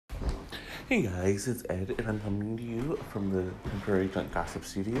Hey guys, it's Ed, and I'm coming to you from the temporary Junk Gossip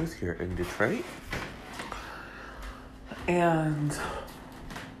Studios here in Detroit. And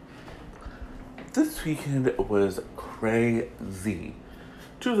this weekend was crazy.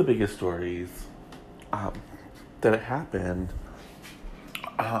 Two of the biggest stories that happened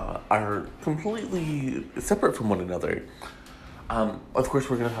are completely separate from one another. Of course,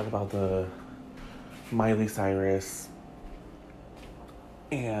 we're going to talk about the Miley Cyrus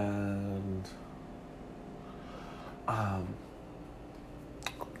and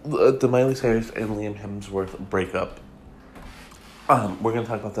the Miley Cyrus and Liam Hemsworth breakup. We're going to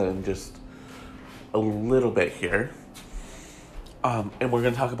talk about that in just a little bit here. And we're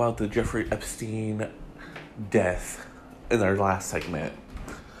going to talk about the Jeffrey Epstein death in our last segment.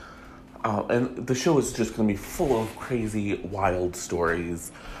 And the show is just going to be full of crazy, wild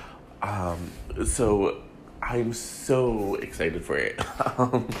stories. So I'm so excited for it.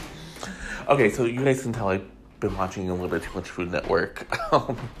 Okay, so you guys can tell I've been watching a little bit too much Food Network.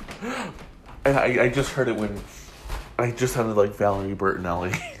 I just heard it when I just sounded like Valerie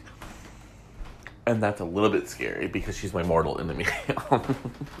Bertinelli. And that's a little bit scary because she's my mortal enemy.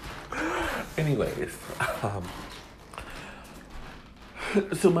 Anyways,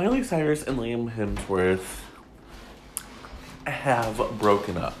 so Miley Cyrus and Liam Hemsworth have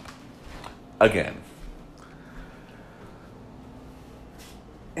broken up again.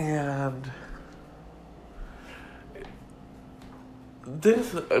 And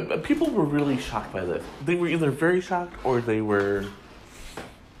this, people were really shocked by this. They were either very shocked or they were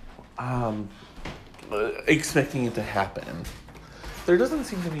expecting it to happen. There doesn't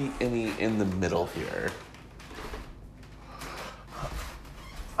seem to be any in the middle here.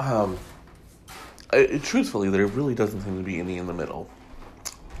 Truthfully, there really doesn't seem to be any in the middle.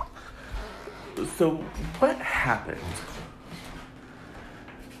 So, what happened?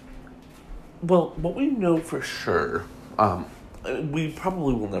 Well, what we know for sure, we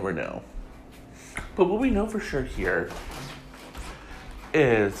probably will never know. But what we know for sure here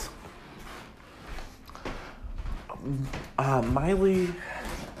is Miley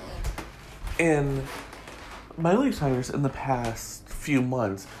Cyrus in the past few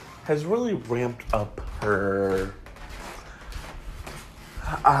months has really ramped up her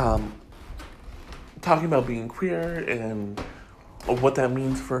talking about being queer and what that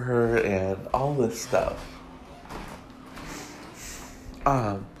means for her and all this stuff.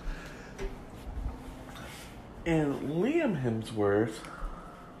 And Liam Hemsworth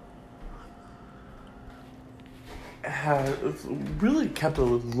has really kept a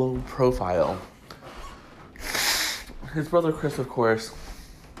low profile. His brother Chris, of course,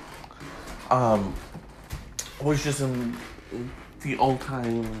 was just in the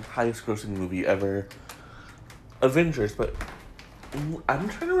all-time highest-grossing movie ever, Avengers. But I'm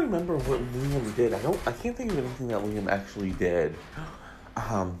trying to remember what Liam did. I can't think of anything that Liam actually did.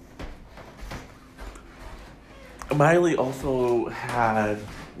 Miley also had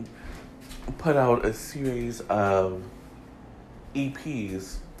put out a series of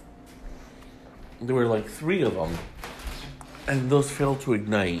EPs. There were like 3 of them, and those failed to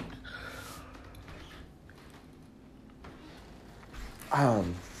ignite.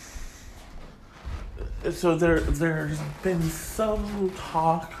 So there's been some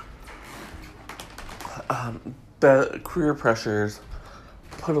talk that career pressures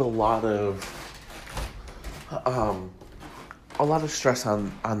put a lot of stress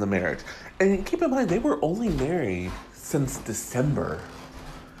on the marriage. And keep in mind, they were only married since December.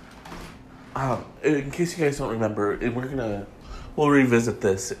 In case you guys don't remember, we'll revisit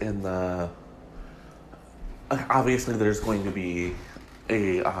this in the. Obviously, there's going to be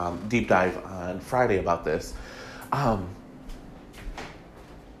a deep dive on Friday about this.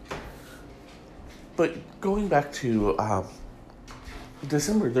 But going back to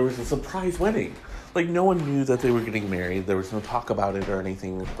December, there was a surprise wedding. Like, no one knew that they were getting married. There was no talk about it or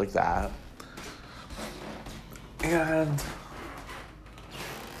anything like that. And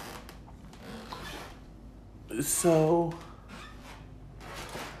so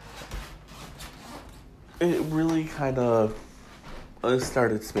it really kind of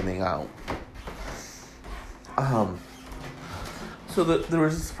started spinning out. So there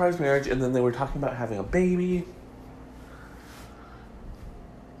was a surprise marriage, and then they were talking about having a baby.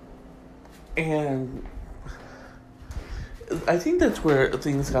 And I think that's where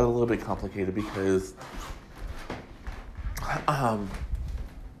things got a little bit complicated because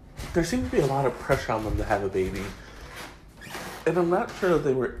there seemed to be a lot of pressure on them to have a baby. And I'm not sure that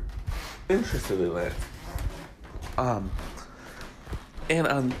they were interested in it. And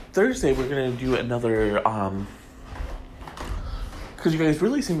on Thursday, we're going to do another because you guys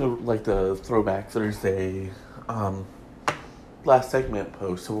really seem to like the Throwback Thursday last segment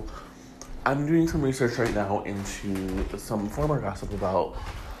post. So I'm doing some research right now into some former gossip about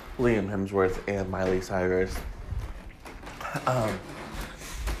Liam Hemsworth and Miley Cyrus.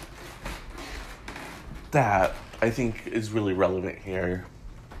 That I think is really relevant here.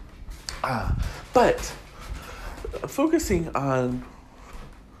 But focusing on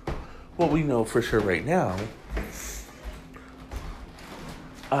what we know for sure right now,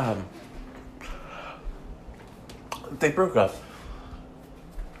 they broke up,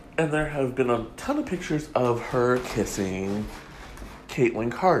 and there have been a ton of pictures of her kissing Caitlyn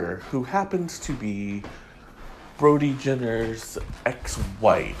Carter, who happens to be Brody Jenner's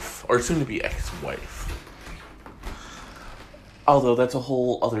ex-wife, or soon-to-be ex-wife. Although that's a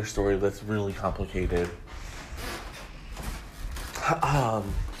whole other story that's really complicated.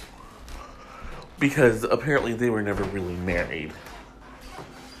 Because apparently they were never really married.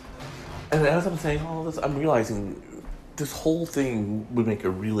 And as I'm saying all this, I'm realizing this whole thing would make a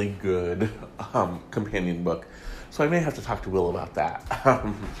really good companion book. So I may have to talk to Will about that.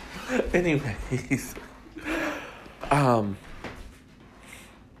 Anyways. I'm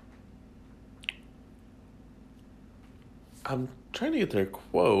trying to get their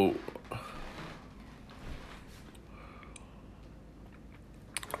quote.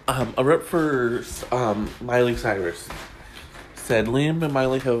 A rep for Miley Cyrus said, Liam and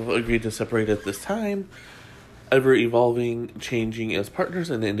Miley have agreed to separate at this time. Ever evolving, changing as partners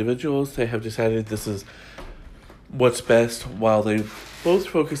and individuals, they have decided this is what's best while they both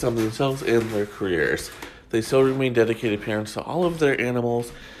focus on themselves and their careers. They still remain dedicated parents to all of their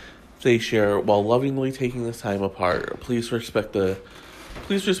animals they share while lovingly taking this time apart. Please respect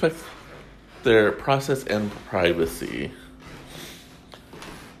their process and privacy.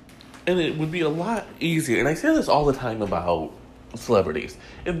 And it would be a lot easier, and I say this all the time about celebrities,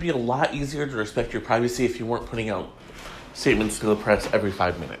 it would be a lot easier to respect your privacy if you weren't putting out statements to the press every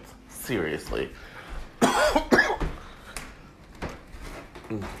 5 minutes. Seriously.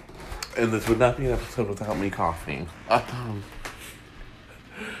 And this would not be an episode without me coughing.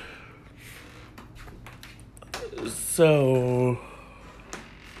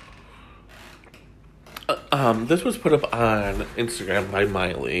 This was put up on Instagram by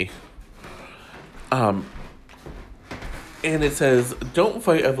Miley. And it says, don't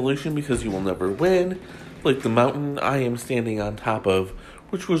fight evolution because you will never win. Like the mountain I am standing on top of,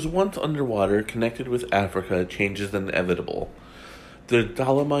 which was once underwater, connected with Africa, change is inevitable. The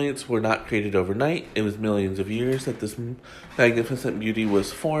Dolomites were not created overnight. It was millions of years that this magnificent beauty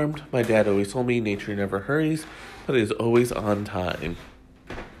was formed. My dad always told me nature never hurries, but is always on time.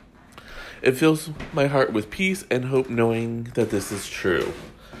 It fills my heart with peace and hope knowing that this is true.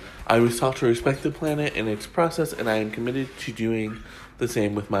 I was taught to respect the planet and its process, and I am committed to doing the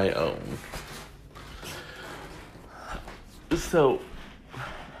same with my own. So,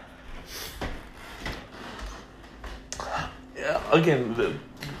 again,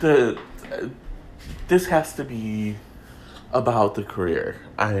 this has to be about the career.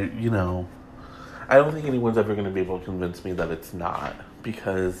 I don't think anyone's ever going to be able to convince me that it's not,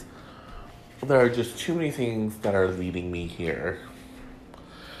 because there are just too many things that are leading me here.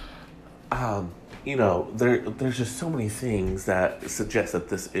 There's just so many things that suggest that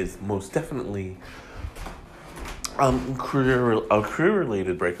this is most definitely a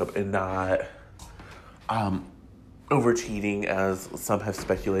career-related breakup and not over cheating, as some have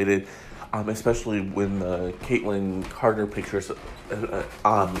speculated, especially when the Caitlyn Carter pictures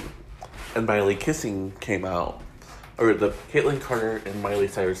and Miley kissing came out, or the Caitlyn Carter and Miley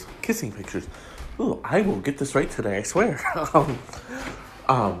Cyrus kissing pictures. Ooh, I will get this right today, I swear.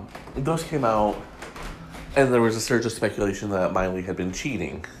 Those came out, and there was a surge of speculation that Miley had been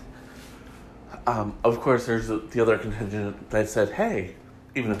cheating. Of course, there's the other contingent that said, hey,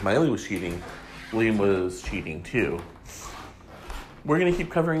 even if Miley was cheating, Liam was cheating too. We're going to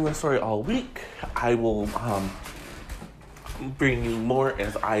keep covering this story all week. I will bring you more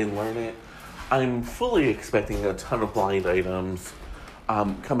as I learn it. I'm fully expecting a ton of blind items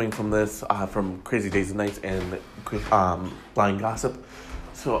coming from this, from Crazy Days and Nights and Blind Gossip.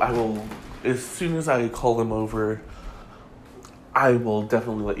 So I will, as soon as I call them over, I will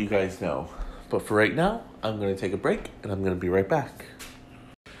definitely let you guys know. But for right now, I'm going to take a break, and I'm going to be right back.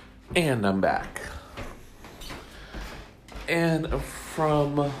 And I'm back. And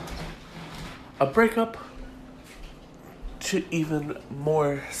from a breakup to even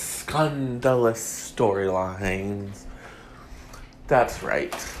more scandalous storylines. That's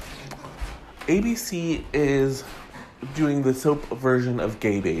right. ABC is doing the soap version of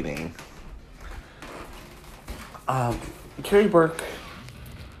gay baiting. Carrie Burke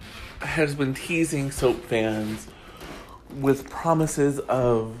has been teasing soap fans with promises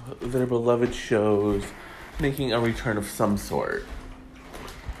of their beloved shows making a return of some sort.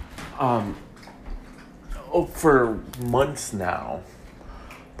 For months now.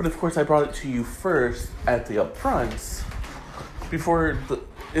 But of course, I brought it to you first at the upfronts before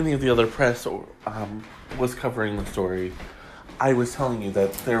any of the other press was covering the story. I was telling you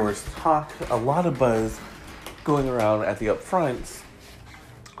that there was talk, a lot of buzz going around at the upfronts,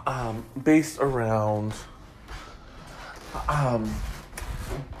 based around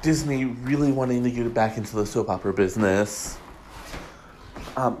Disney really wanting to get back into the soap opera business,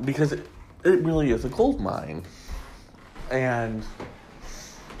 because it really is a gold mine. And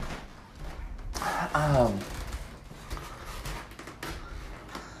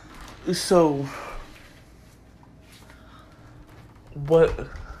so what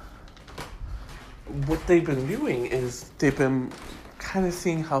they've been doing is they've been kind of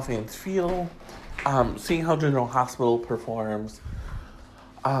seeing how fans feel, seeing how General Hospital performs,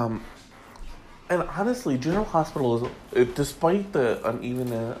 and honestly, General Hospital is, despite the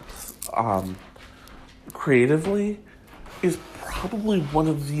unevenness, creatively, is probably one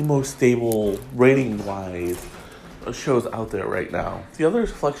of the most stable rating-wise shows out there right now. The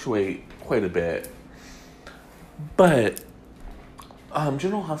others fluctuate quite a bit, but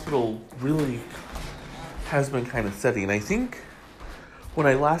General Hospital really has been kind of steady. And I think when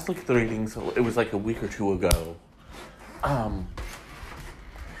I last looked at the ratings, it was like a week or two ago.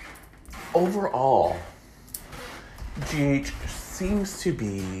 Overall, GH seems to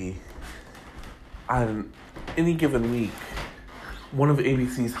be, on any given week, one of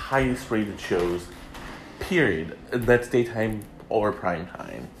ABC's highest rated shows, period. That's daytime or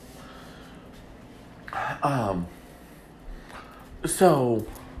primetime. So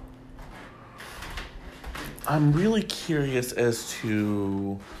I'm really curious as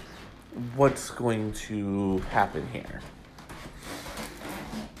to what's going to happen here.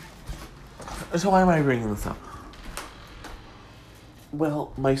 So why am I bringing this up?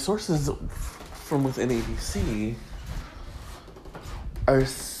 Well, my sources from within ABC are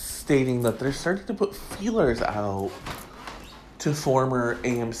stating that they're starting to put feelers out to former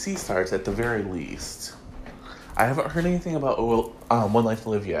AMC stars at the very least. I haven't heard anything about One Life to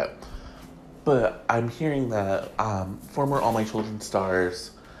Live yet, but I'm hearing that former All My Children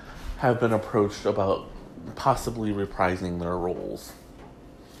stars have been approached about possibly reprising their roles.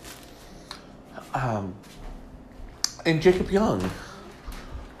 And Jacob Young,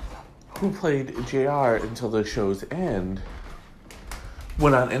 who played JR until the show's end,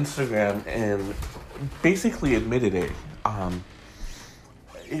 went on Instagram and basically admitted it.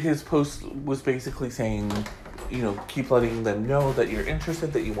 His post was basically saying, keep letting them know that you're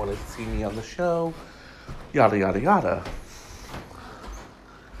interested, that you want to see me on the show, yada, yada, yada.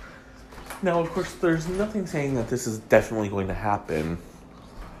 Now, of course, there's nothing saying that this is definitely going to happen.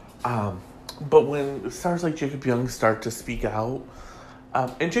 But when stars like Jacob Young start to speak out,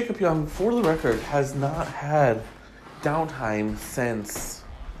 and Jacob Young, for the record, has not had downtime since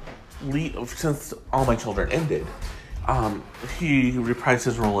All My Children ended. He reprised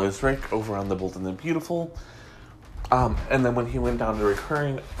his role as Rick over on The Bold and the Beautiful. And then when he went down to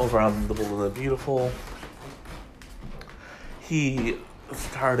recurring over on The Bold and the Beautiful, he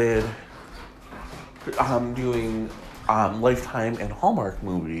started doing Lifetime and Hallmark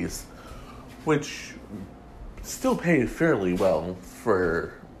movies, which still paid fairly well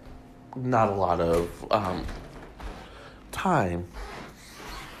for not a lot of time.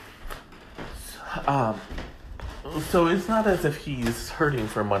 So it's not as if he's hurting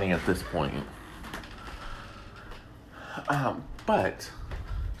for money at this point.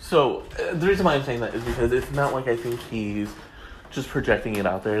 The reason why I'm saying that is because it's not like I think he's just projecting it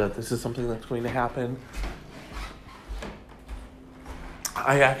out there that this is something that's going to happen.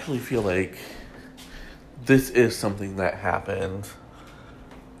 I actually feel like this is something that happened,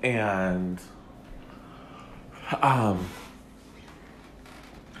 and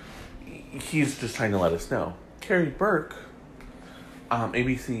he's just trying to let us know. Carrie Burke,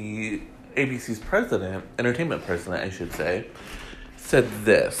 ABC's president, entertainment president, I should say, said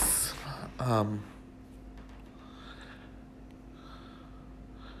this.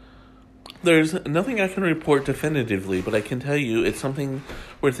 There's nothing I can report definitively, but I can tell you it's something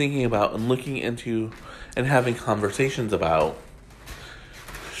we're thinking about and looking into and having conversations about.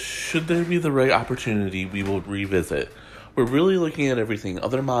 Should there be the right opportunity, we will revisit. We're really looking at everything,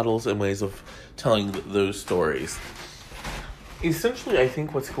 other models and ways of telling those stories. Essentially, I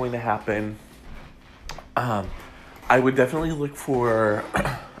think what's going to happen, I would definitely look for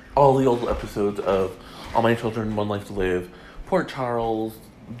all the old episodes of All My Children, One Life to Live, Port Charles,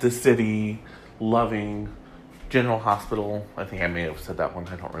 The City, Loving, General Hospital. I think I may have said that one.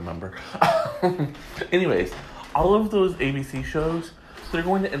 I don't remember. Anyways, all of those ABC shows, they're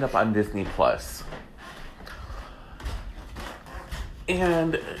going to end up on Disney Plus.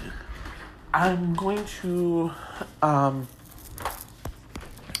 And I'm going to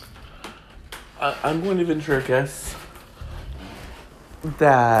venture a guess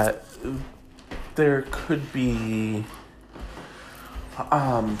that there could be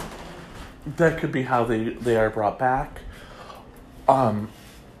that could be how they are brought back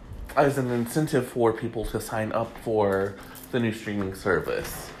as an incentive for people to sign up for the new streaming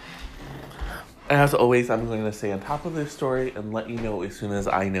service. As always, I'm going to stay on top of this story and let you know as soon as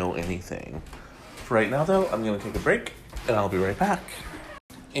I know anything. For right now, though, I'm going to take a break, and I'll be right back.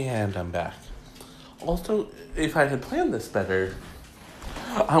 And I'm back. Also, if I had planned this better,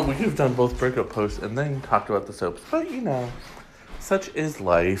 we could have done both breakup posts and then talked about the soaps. But, such is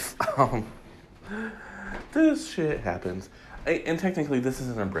life. This shit happens. And technically, this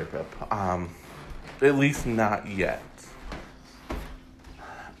isn't a breakup. At least not yet.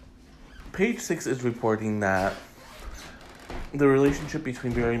 Page 6 is reporting that the relationship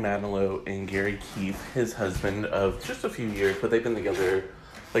between Barry Manilow and Gary Keefe, his husband of just a few years, but they've been together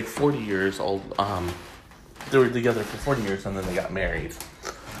like 40 years old. They were together for 40 years and then they got married.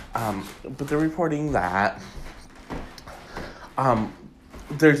 But they're reporting that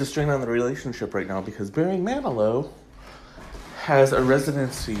there's a strain on the relationship right now because Barry Manilow has a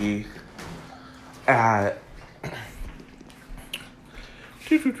residency at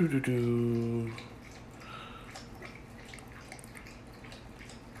he has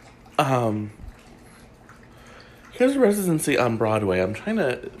a residency on Broadway. I'm trying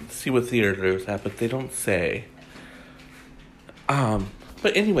to see what theater it's at, but they don't say.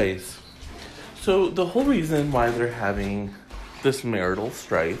 But anyways, so the whole reason why they're having this marital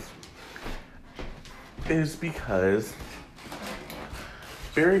strife is because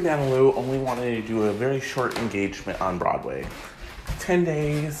Barry Manilow only wanted to do a very short engagement on Broadway. 10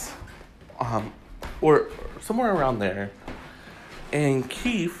 days, or somewhere around there. And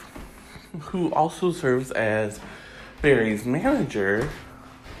Keefe, who also serves as Barry's manager,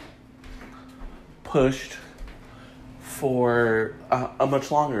 pushed for a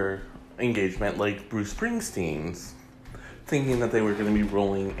much longer engagement like Bruce Springsteen's, thinking that they were going to be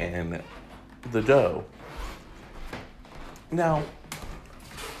rolling in the dough. Now,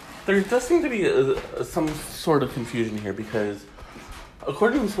 there does seem to be some sort of confusion here because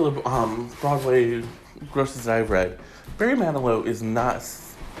according to the Broadway grosses that I've read, Barry Manilow is not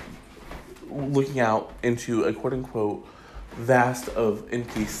looking out into a quote-unquote vast of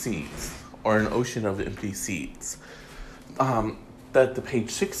empty seats or an ocean of empty seats that the Page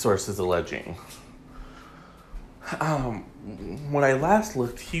 6 source is alleging. When I last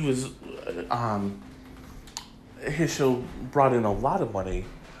looked, he was his show brought in a lot of money.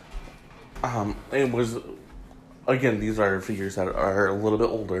 It was, again, these are figures that are a little bit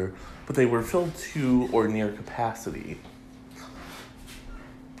older, but they were filled to or near capacity.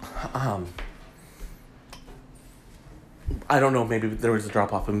 I don't know, maybe there was a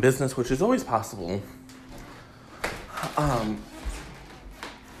drop-off in business, which is always possible.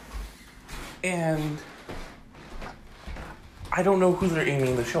 And I don't know who they're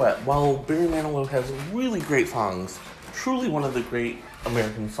aiming the show at. While Barry Manilow has really great songs, truly one of the great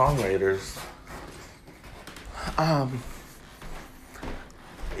American songwriters, I'm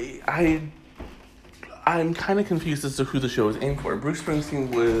kind of confused as to who the show is aimed for. Bruce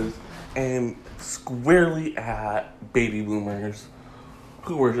Springsteen was aimed squarely at baby boomers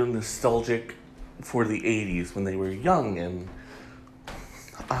who were nostalgic for the 80s when they were young and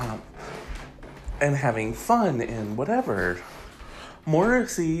having fun and whatever.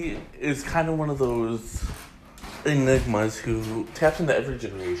 Morrissey is kind of one of those enigmas who taps into every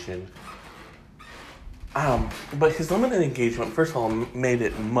generation. But his limited engagement, first of all, made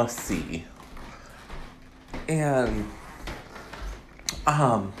it must-see. And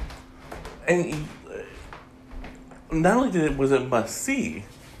not only was it must-see,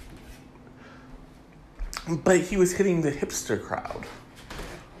 but he was hitting the hipster crowd.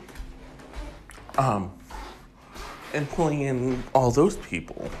 And pulling in all those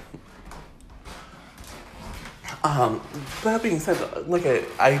people. That being said, like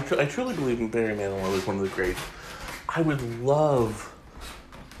I truly believe in Barry Manilow is one of the greats. I would love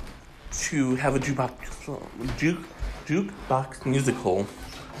to have a jukebox musical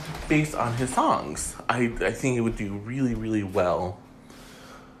based on his songs. I think it would do really, really well.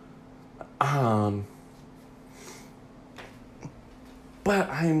 But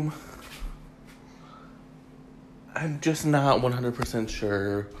I'm just not 100%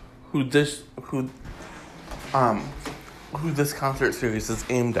 sure who this concert series is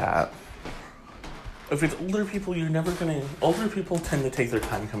aimed at. If it's older people, older people tend to take their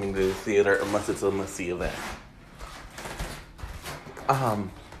time coming to the theater unless it's a must-see event.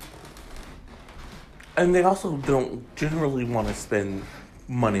 And they also don't generally want to spend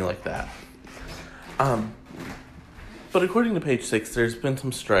money like that. But according to page 6, there's been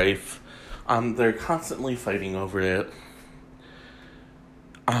some strife. They're constantly fighting over it.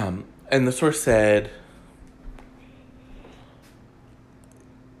 And the source said,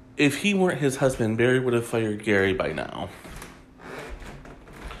 if he weren't his husband, Barry would have fired Gary by now.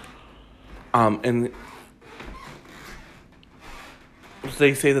 And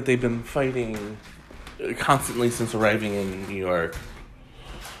they say that they've been fighting constantly since arriving in New York.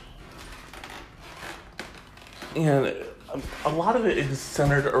 And a lot of it is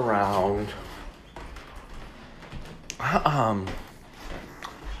centered around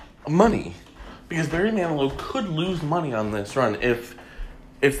money. Because Barry Manilow could lose money on this run if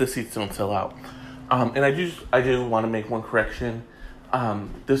the seats don't sell out. And I do want to make one correction.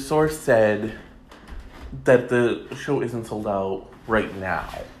 The source said that the show isn't sold out right now.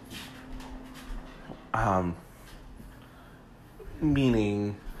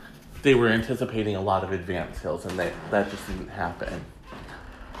 Meaning they were anticipating a lot of advance sales, and that just didn't happen.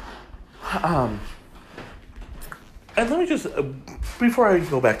 And let me just, before I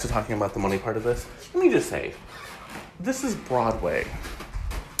go back to talking about the money part of this, let me just say, this is Broadway.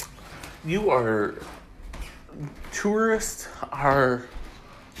 Tourists are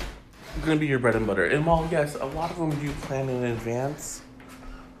going to be your bread and butter. And while, yes, a lot of them do plan in advance,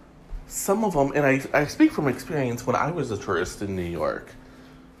 some of them, and I speak from experience when I was a tourist in New York,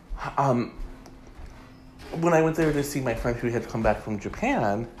 when I went there to see my friend who had come back from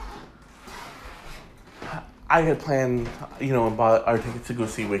Japan, I had planned, and bought our tickets to go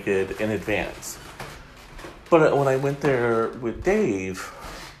see Wicked in advance. But when I went there with Dave,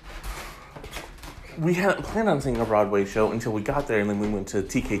 we hadn't planned on seeing a Broadway show until we got there, and then we went to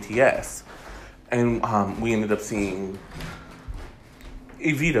TKTS. And we ended up seeing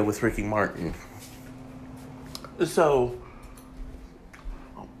Evita with Ricky Martin. So,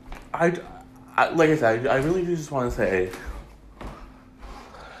 like I said, I really do just want to say,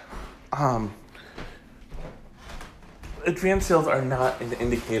 advance sales are not an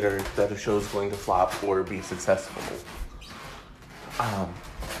indicator that a show is going to flop or be successful.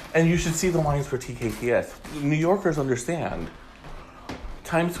 And you should see the lines for TKTS. New Yorkers understand.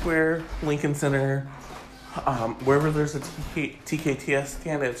 Times Square, Lincoln Center, wherever there's a TKTS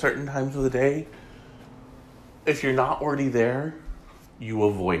stand at certain times of the day, if you're not already there, you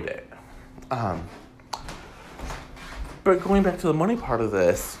avoid it. But going back to the money part of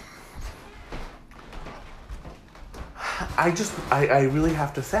this, I really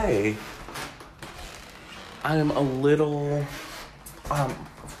have to say, I'm a little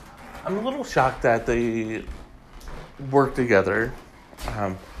shocked that they work together,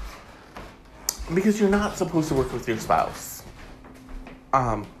 because you're not supposed to work with your spouse.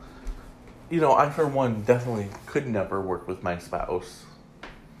 I, for one, definitely could never work with my spouse.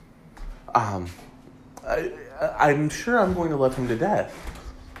 I'm sure I'm going to love him to death.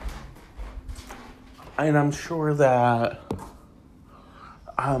 And I'm sure that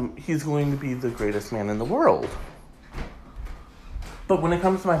he's going to be the greatest man in the world. But when it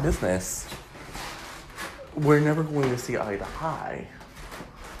comes to my business, we're never going to see eye to eye.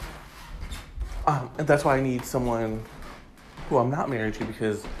 And that's why I need someone who I'm not married to,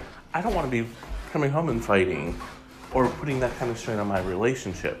 because I don't want to be coming home and fighting or putting that kind of strain on my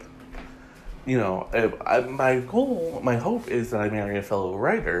relationship. My hope is that I marry a fellow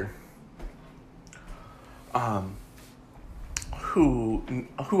writer who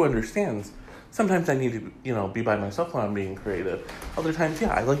understands. Sometimes I need to, be by myself when I'm being creative. Other times,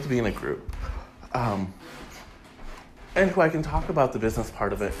 I like to be in a group. And who I can talk about the business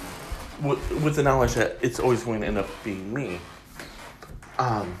part of it with the knowledge that it's always going to end up being me.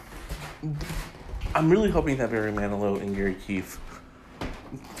 I'm really hoping that Barry Manilow and Gary Keefe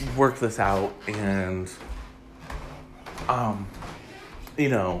work this out, and I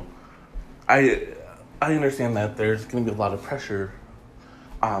understand that there's going to be a lot of pressure,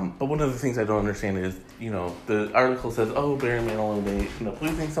 but one of the things I don't understand is, the article says, Barry Manilow may end up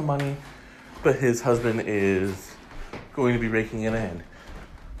losing some money, but his husband is going to be raking it in.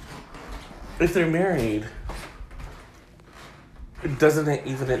 If they're married, doesn't it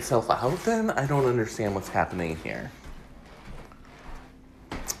even itself out then? I don't understand what's happening here.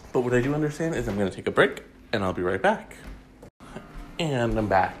 But what I do understand is I'm going to take a break, and I'll be right back. And I'm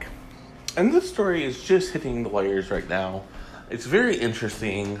back. And this story is just hitting the wires right now. It's very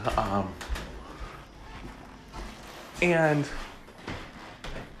interesting. And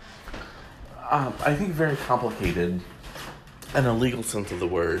I think very complicated in a legal sense of the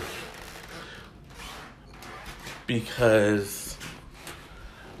word. Because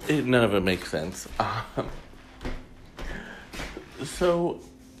none of it makes sense. So,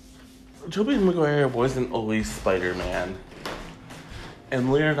 Tobey Maguire wasn't always Spider-Man.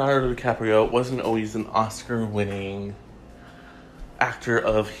 And Leonardo DiCaprio wasn't always an Oscar-winning actor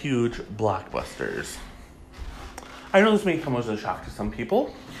of huge blockbusters. I know this may come as a shock to some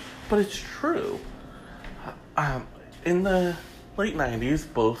people, but it's true. In the late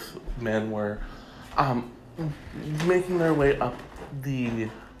 90s, both men were making their way up the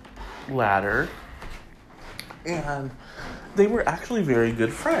ladder, and they were actually very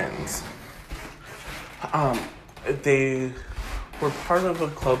good friends. They were part of a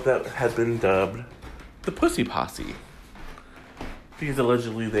club that had been dubbed the Pussy Posse, because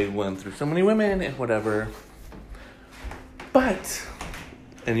allegedly they went through so many women and whatever. But,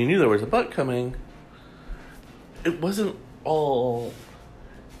 and you knew there was a but coming, it wasn't all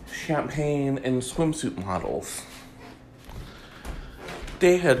champagne and swimsuit models.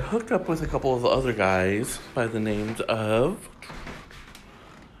 They had hooked up with a couple of the other guys by the names of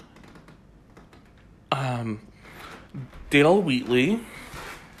Dale Wheatley,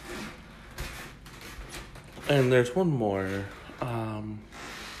 and there's one more.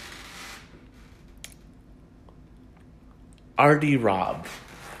 R.D. Robb,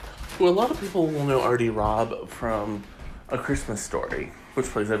 who a lot of people will know R.D. Robb from A Christmas Story, which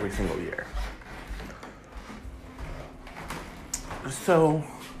plays every single year. So,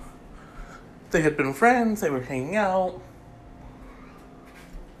 they had been friends, they were hanging out,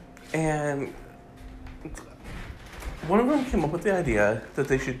 and one of them came up with the idea that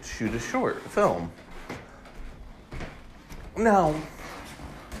they should shoot a short film. Now,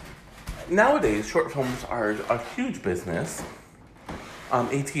 nowadays, short films are a huge business.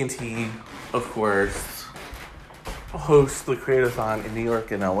 AT&T, of course, hosts the Create-a-thon in New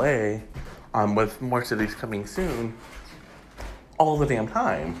York and LA, with more cities coming soon, all the damn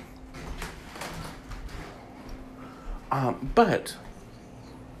time. But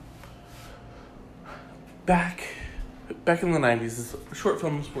back in the 90s, short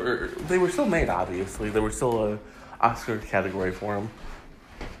films were still made, obviously. There was still a Oscar category for them.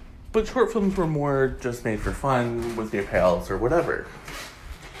 But short films were more just made for fun with your pals or whatever.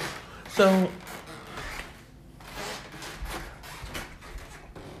 So,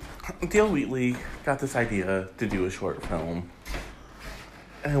 Dale Wheatley got this idea to do a short film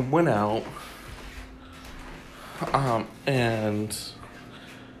and went out and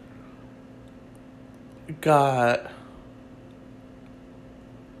got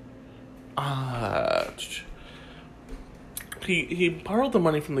he borrowed the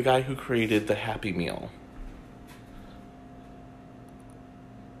money from the guy who created the Happy Meal.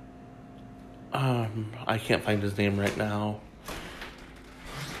 I can't find his name right now.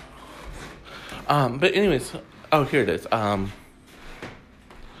 But anyways, oh, here it is.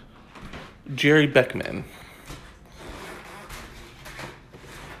 Jerry Beckman,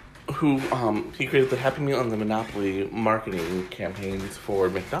 who, he created the Happy Meal and the Monopoly marketing campaigns for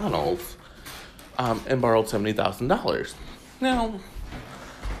McDonald's, and borrowed $70,000. Now,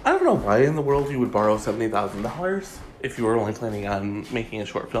 I don't know why in the world you would borrow $70,000 if you were only planning on making a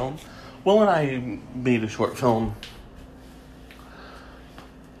short film. Will and I made a short film,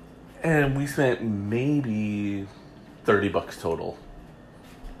 and we spent maybe $30 total.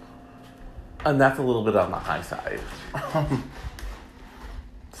 And that's a little bit on the high side.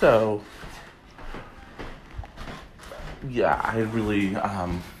 So, yeah, I'm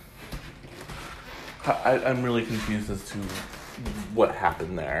really confused as to what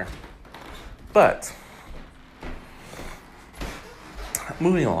happened there. But,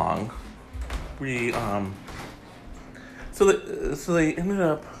 moving along, so they ended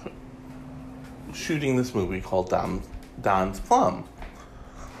up shooting this movie called Don's Plum.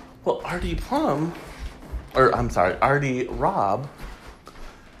 Well, R.D. Robb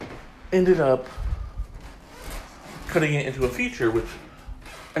ended up cutting it into a feature, which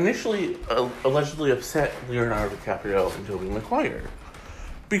initially allegedly upset Leonardo DiCaprio and Tobey Maguire,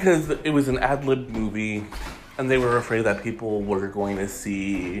 because it was an ad-lib movie, and they were afraid that people were going to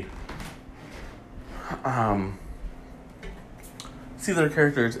see their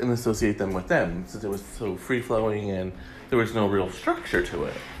characters and associate them with them, since it was so free-flowing and there was no real structure to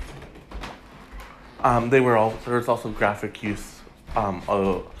it. There was also graphic use,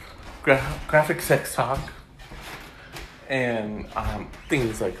 graphic sex talk, and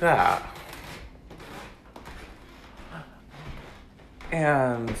things like that.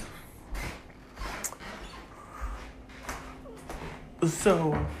 And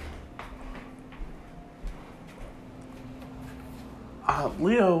so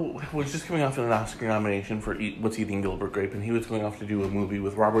Leo was just coming off an Oscar nomination for What's Eating Gilbert Grape, and he was going off to do a movie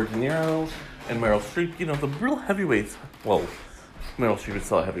with Robert De Niro and Meryl Streep. You know, the real heavyweights. Well, Meryl Streep is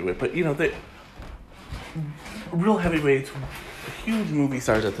still a heavyweight, but you know, the real heavyweights, huge movie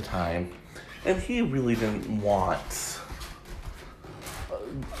stars at the time, and he really didn't want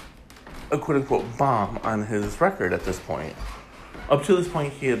a quote-unquote bomb on his record at this point. Up to this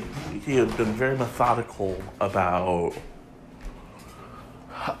point, he had been very methodical about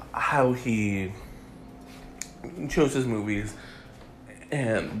how he chose his movies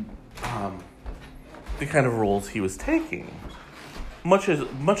and the kind of roles he was taking, much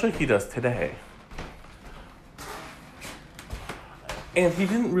like he does today. And he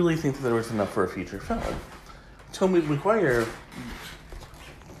didn't really think that there was enough for a feature film. Tobey Maguire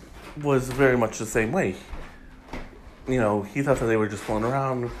was very much the same way. You know, he thought that they were just fooling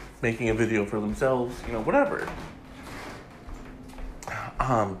around, making a video for themselves, you know, whatever.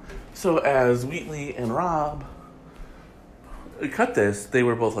 So as Wheatley and Rob cut this, they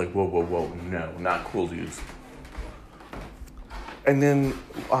were both like, whoa, no, not cool, dudes. And then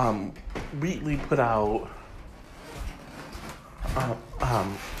Wheatley put out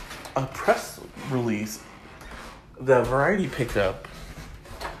a press release that Variety picked up,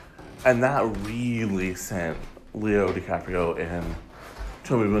 and that really sent Leo DiCaprio and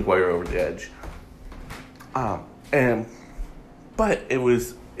Tobey Maguire over the edge. But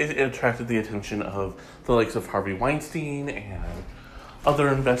it attracted the attention of the likes of Harvey Weinstein and other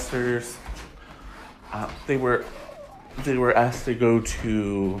investors. They were asked to go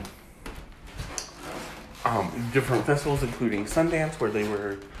to different festivals, including Sundance, where they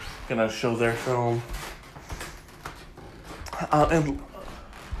were gonna show their film. And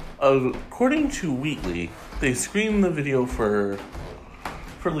according to Wheatley, they screened the video for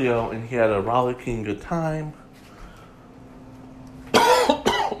Leo, and he had a rollicking good time,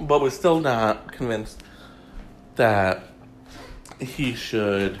 but was still not convinced that he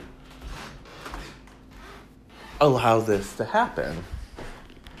should allow this to happen.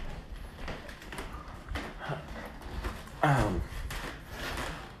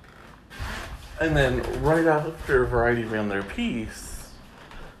 And then right after Variety ran their piece,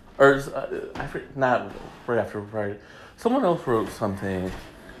 or not right after Variety, someone else wrote something.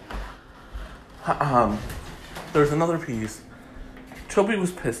 There was another piece. Toby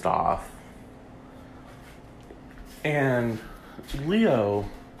was pissed off, and Leo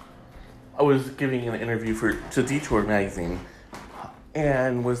was giving an interview to Detour magazine,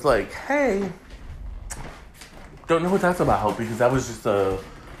 and was like, "Hey, don't know what that's about, because that was just a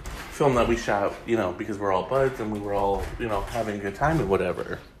film that we shot, you know, because we're all buds and we were all, you know, having a good time and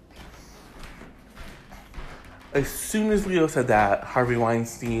whatever." As soon as Leo said that, Harvey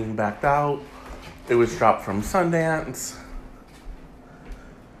Weinstein backed out. It was dropped from Sundance.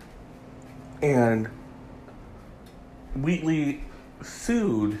 And Wheatley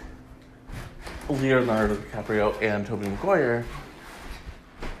sued Leonardo DiCaprio and Tobey Maguire,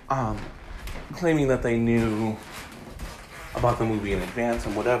 claiming that they knew about the movie in advance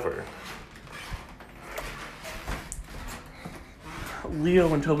and whatever.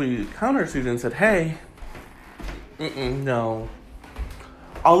 Leo and Tobey countersued and said, "Hey, no.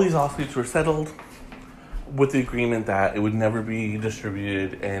 All these lawsuits were settled with the agreement that it would never be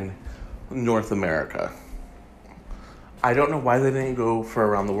distributed in North America." I don't know why they didn't go for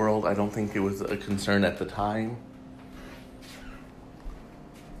around the world. I don't think it was a concern at the time.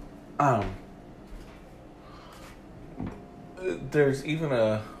 There's even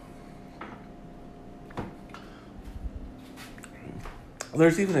a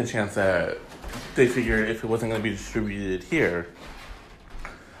chance that they figured if it wasn't going to be distributed here,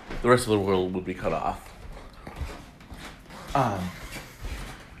 the rest of the world would be cut off.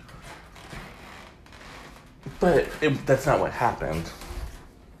 But that's not what happened.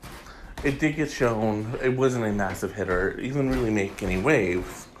 It did get shown. It wasn't a massive hit or even really make any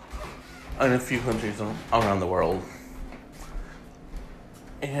waves in a few countries around the world.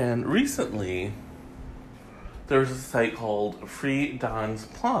 And recently, there was a site called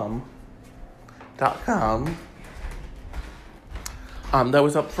freedonsplum.com that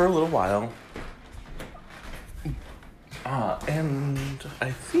was up for a little while. And I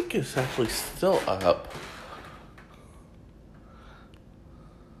think it's actually still up.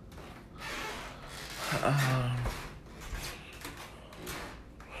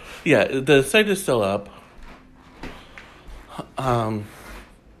 Yeah, the site is still up.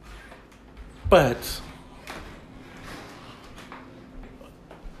 But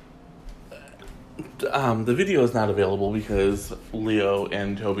The video is not available because Leo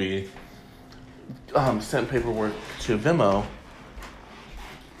and Toby sent paperwork to Vimeo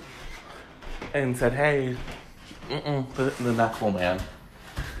and said, hey, the not cool, man.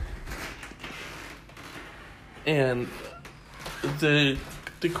 And the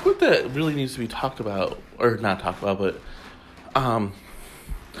quote that really needs to be talked about, or not talked about, but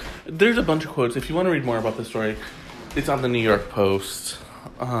there's a bunch of quotes. If you want to read more about the story, it's on the New York Post.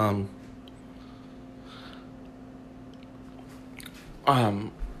 But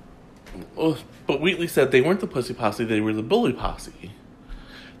Wheatley said they weren't the pussy posse, they were the bully posse.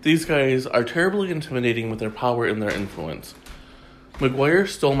 These guys are terribly intimidating with their power and their influence. McGuire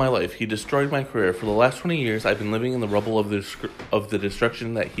stole my life. He destroyed my career. For the last 20 years, I've been living in the rubble of the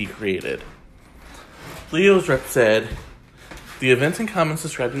destruction that he created. Leo's rep said, the events and comments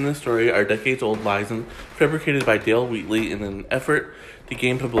described in this story are decades-old lies and fabricated by Dale Wheatley in an effort to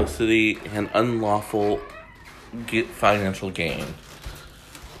gain publicity and unlawful financial gain.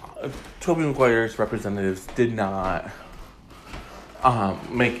 Tobey Maguire's representatives did not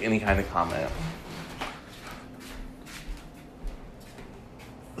make any kind of comment.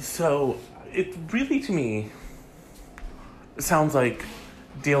 So, it really, to me, sounds like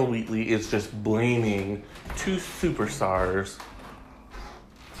Dale Wheatley is just blaming two superstars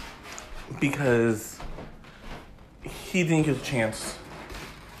because he didn't get a chance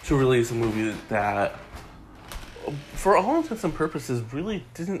to release a movie that, for all intents and purposes, really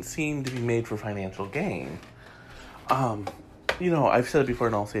didn't seem to be made for financial gain. I've said it before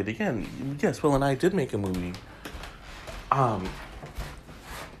and I'll say it again. Yes, Will and I did make a movie.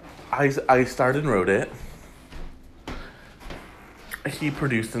 I starred and wrote it. He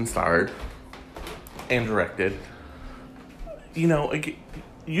produced and starred and directed.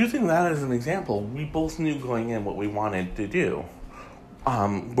 Using that as an example, we both knew going in what we wanted to do.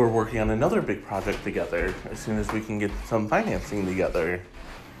 We're working on another big project together as soon as we can get some financing together.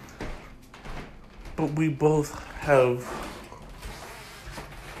 But we both have...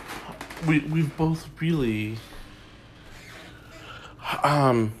 We've both really...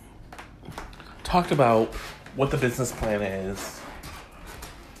 talked about what the business plan is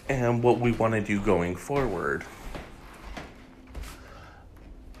and what we want to do going forward.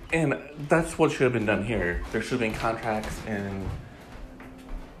 And that's what should have been done here. There should have been contracts and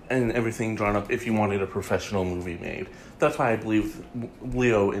everything drawn up if you wanted a professional movie made. That's why I believe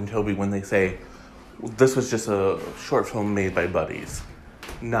Leo and Toby when they say this was just a short film made by buddies,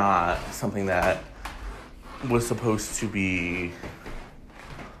 not something that was supposed to be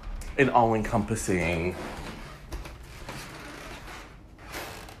an all-encompassing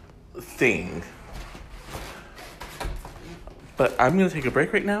thing. But I'm going to take a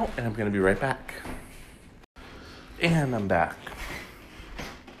break right now, and I'm going to be right back. And I'm back.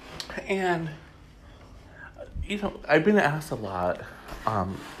 And, I've been asked a lot,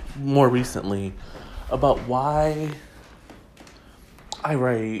 more recently, about why I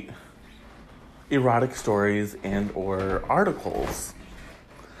write erotic stories and or articles.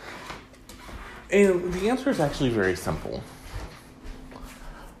 And the answer is actually very simple.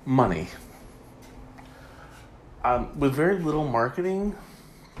 Money. With very little marketing,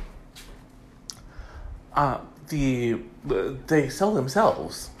 they sell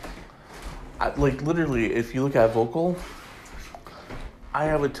themselves. Literally, if you look at Vocal, I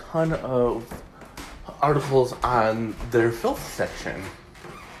have a ton of articles on their filth section.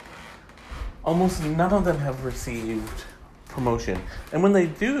 Almost none of them have received promotion. And when they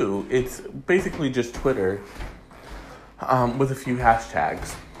do, it's basically just Twitter with a few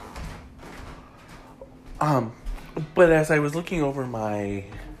hashtags. But as I was looking over my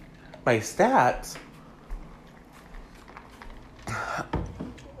stats,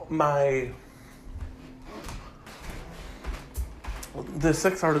 the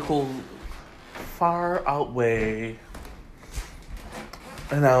sex articles far outweigh,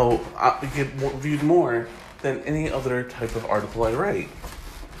 and I get viewed more than any other type of article I write.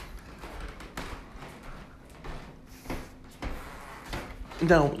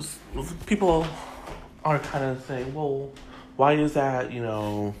 Now, people are kind of saying, well, why is that,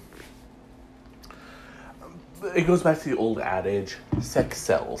 It goes back to the old adage, sex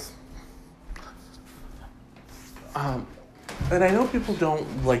sells. And I know people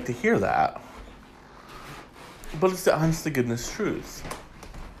don't like to hear that, but it's the honest to goodness truth.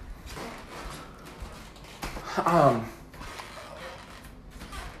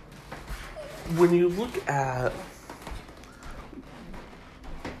 When you look at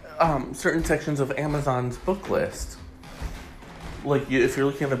certain sections of Amazon's book list, if you're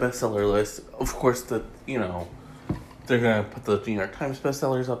looking at the bestseller list, of course the They're going to put the New York Times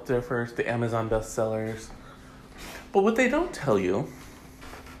bestsellers up there first, the Amazon bestsellers. But what they don't tell you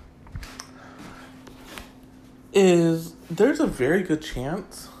is there's a very good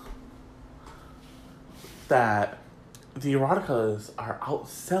chance that the eroticas are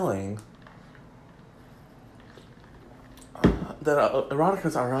outselling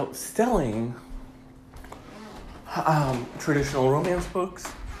traditional romance books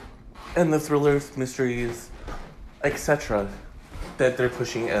and the thrillers, mysteries, etc. that they're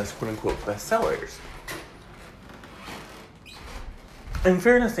pushing as quote-unquote bestsellers. In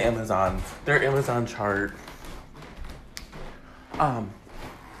fairness to Amazon, their Amazon chart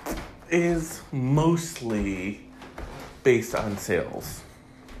is mostly based on sales.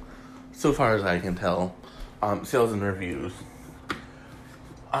 So far as I can tell, sales and reviews.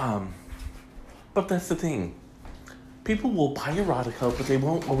 But that's the thing. People will buy erotica, but they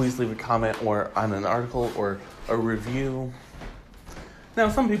won't always leave a comment or on an article or a review. Now,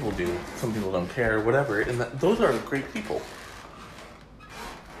 some people do. Some people don't care, whatever. And those are great people.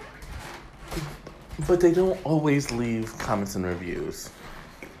 But they don't always leave comments and reviews.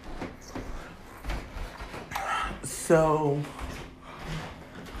 So,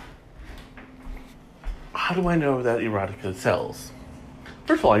 how do I know that erotica sells?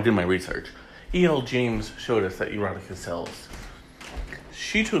 First of all, I did my research. E.L. James showed us that erotica sells.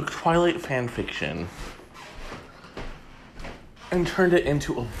 She took Twilight fan fiction and turned it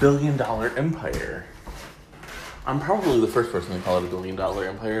into a $1 billion empire. I'm probably the first person to call it a $1 billion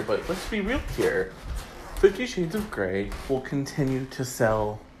empire, but let's be real here. 50 Shades of Grey will continue to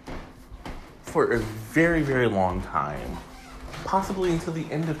sell for a very, very long time. Possibly until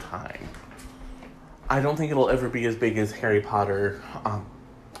the end of time. I don't think it'll ever be as big as Harry Potter,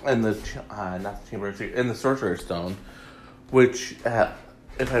 and the Sorcerer's Stone, which,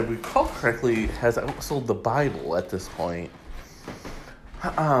 if I recall correctly, has outsold the Bible at this point.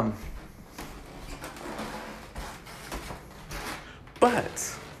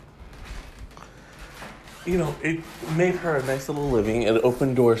 But, you know, it made her a nice little living. It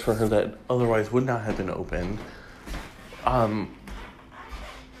opened doors for her that otherwise would not have been opened.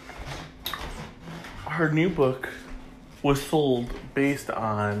 Her new book was sold based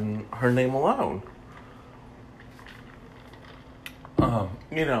on her name alone.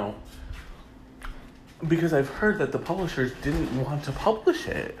 You know, because I've heard that the publishers didn't want to publish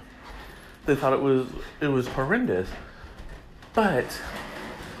it. They thought it was horrendous. But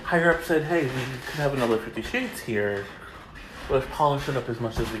higher up said, hey, we could have another 50 Shades here. Let's polish it up as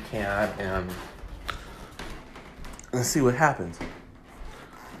much as we can and let's see what happens.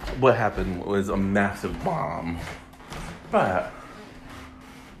 What happened was a massive bomb. But,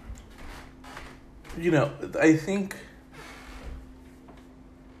 you know, I think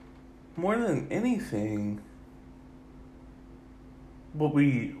more than anything, what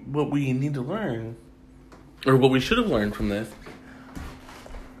we need to learn, or what we should have learned from this,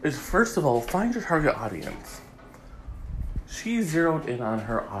 is first of all, find your target audience. She zeroed in on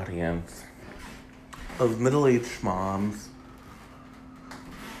her audience of middle-aged moms,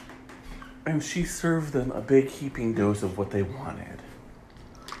 and she served them a big heaping dose of what they wanted.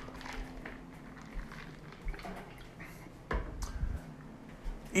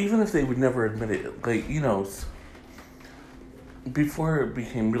 Even if they would never admit it, like, you know, before it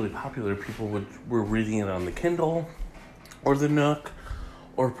became really popular, people were reading it on the Kindle or the Nook,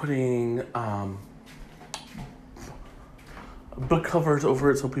 or putting book covers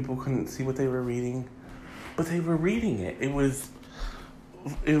over it so people couldn't see what they were reading. But they were reading it.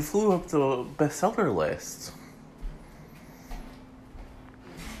 It flew up the bestseller list.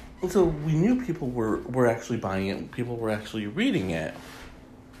 So we knew people were actually buying it. People were actually reading it.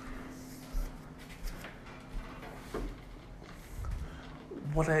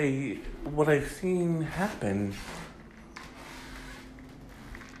 What I've seen happen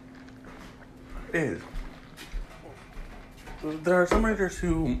is there are some writers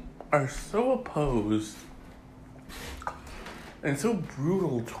who are so opposed and so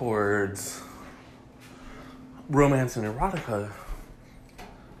brutal towards romance and erotica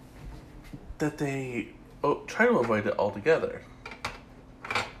that they try to avoid it altogether.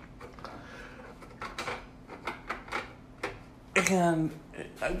 And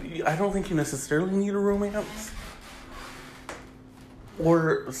I don't think you necessarily need a romance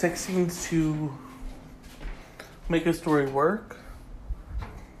or sex scenes to make a story work.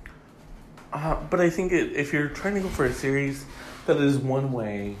 But I think if you're trying to go for a series, that is one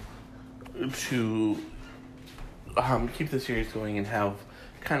way to keep the series going and have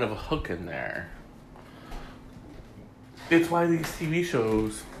kind of a hook in there. It's why these TV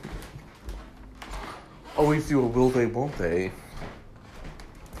shows always do a will they, won't they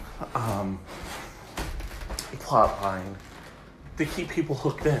plot line to keep people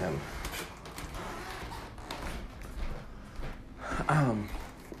hooked in.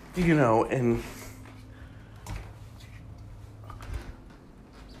 And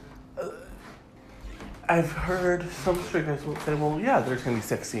I've heard some straight guys will say, well, yeah, there's gonna be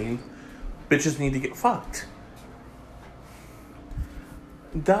sex scenes. Bitches need to get fucked.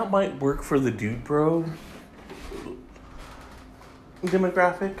 That might work for the dude bro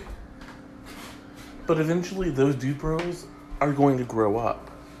demographic, but eventually those dude bros are going to grow up.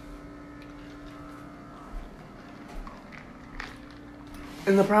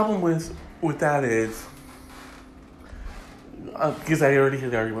 And the problem with that is, because I already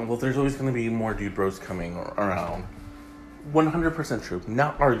had the argument, well, there's always going to be more dude bros coming around. 100% true.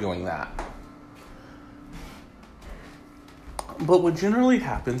 Not arguing that. But what generally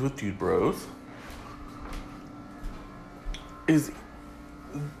happens with dude bros is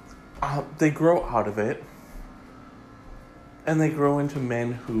they grow out of it, and they grow into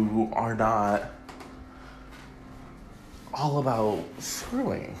men who are not all about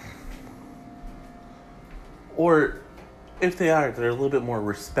screwing. Or if they are, they're a little bit more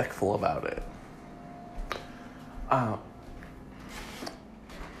respectful about it.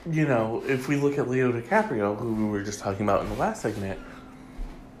 If we look at Leo DiCaprio, who we were just talking about in the last segment,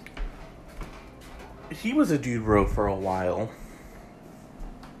 he was a dude bro for a while.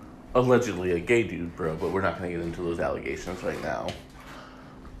 Allegedly a gay dude bro, but we're not going to get into those allegations right now.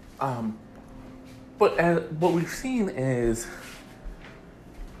 But what we've seen is,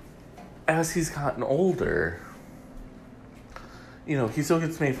 as he's gotten older, he still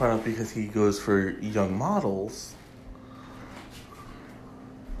gets made fun of because he goes for young models.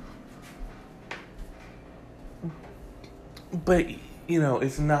 But,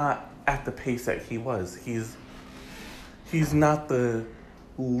 it's not at the pace that he was. He's not the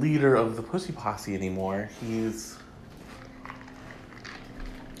leader of the Pussy Posse anymore. He's,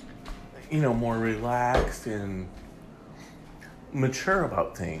 more relaxed and mature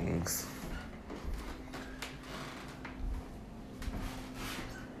about things.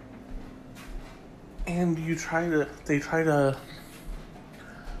 And the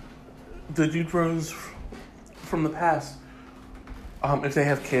dude bros from the past, if they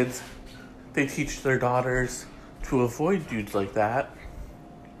have kids, they teach their daughters to avoid dudes like that.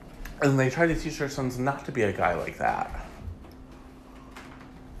 And they try to teach their sons not to be a guy like that.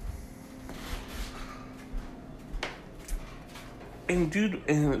 And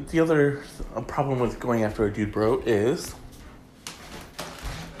the other problem with going after a dude bro is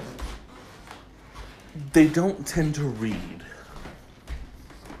they don't tend to read.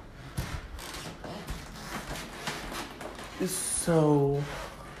 So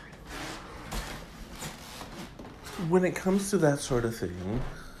when it comes to that sort of thing,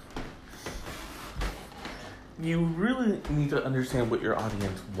 you really need to understand what your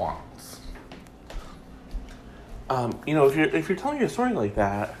audience wants. If you're telling a story like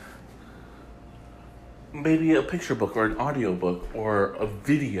that, maybe a picture book or an audio book or a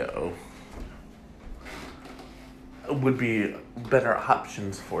video would be better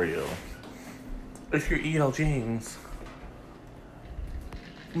options for you. If you're E.L. James,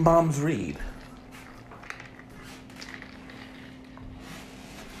 moms read.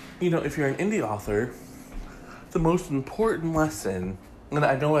 If you're an indie author, the most important lesson, and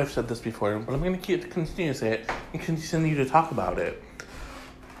I know I've said this before, but I'm going to continue to say it and continue to talk about it,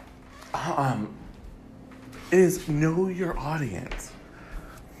 is know your audience.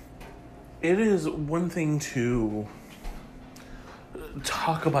 It is one thing to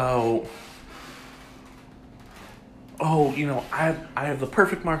talk about, I have the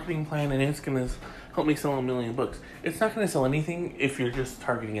perfect marketing plan and it's going to help me sell 1 million books. It's not going to sell anything if you're just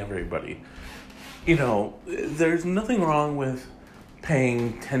targeting everybody. There's nothing wrong with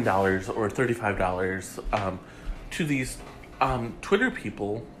paying $10 or $35 to these Twitter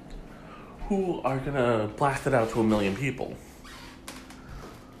people who are going to blast it out to 1 million people.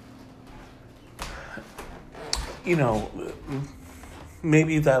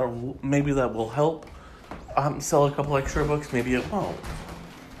 Maybe that will help sell a couple extra books. Maybe it won't.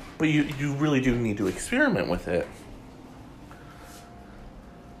 But you really do need to experiment with it.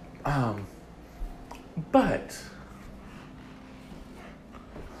 But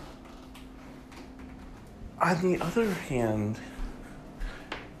on the other hand,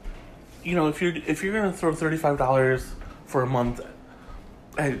 if you're gonna throw $35 for a month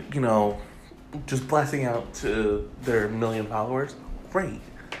at, just blasting out to their 1 million followers, great.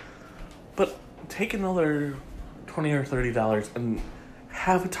 But take another $20 or $30 and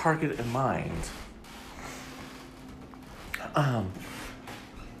have a target in mind. Um,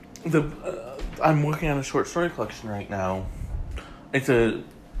 I'm working on a short story collection right now. It's a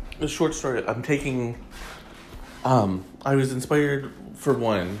short story. I'm taking. I was inspired for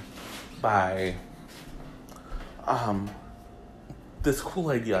one by this cool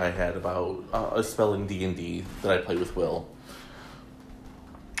idea I had about a spell in D&D that I play with Will,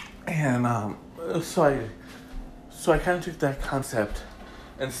 and so I kind of took that concept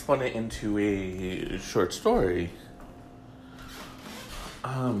and spun it into a short story.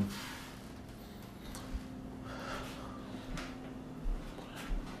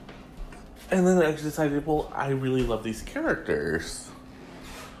 And then I decided, well, I really love these characters,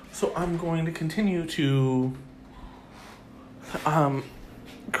 so I'm going to continue to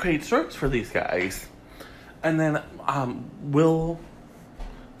create stories for these guys. And then Will,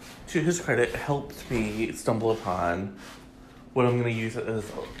 to his credit, helped me stumble upon what I'm going to use as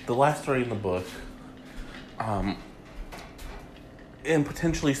the last story in the book, and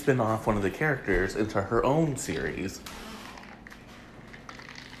potentially spin off one of the characters into her own series.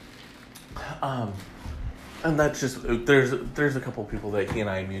 And that's just, there's a couple people that he and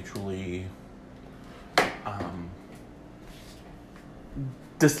I mutually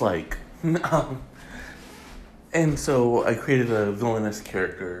dislike. And so I created a villainous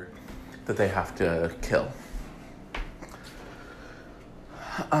character that they have to kill.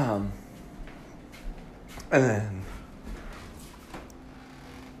 And then,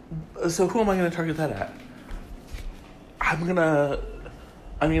 so who am I going to target that at? I'm going to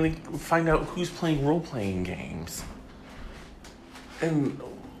find out who's playing role-playing games. And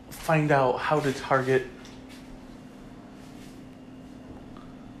find out how to target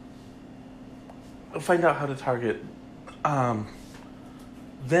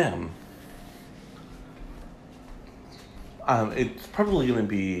them. It's probably going to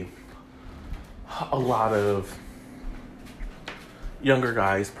be a lot of younger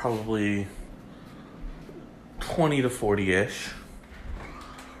guys, probably 20 to 40-ish.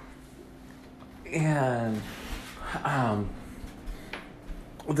 And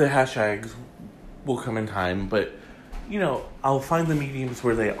the hashtags will come in time, but, I'll find the mediums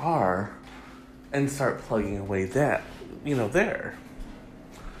where they are and start plugging away that, there.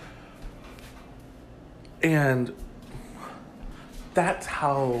 And that's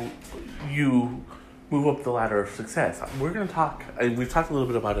how you move up the ladder of success. We're going to talk, we've talked a little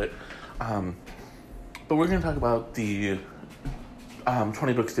bit about it, but we're going to talk about the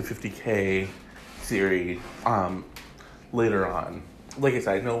 20 books to 50K series later on. Like I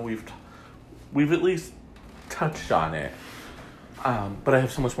said, I know we've at least touched on it, but I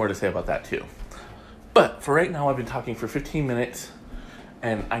have so much more to say about that too. But for right now, I've been talking for 15 minutes,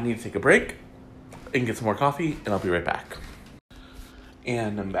 and I need to take a break and get some more coffee, and I'll be right back.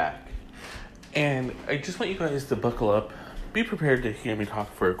 And I'm back. And I just want you guys to buckle up. Be prepared to hear me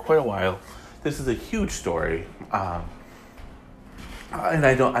talk for quite a while. This is a huge story. And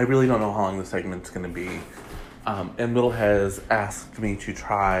I really don't know how long the segment's going to be. And Will has asked me to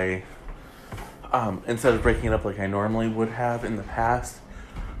try, instead of breaking it up like I normally would have in the past,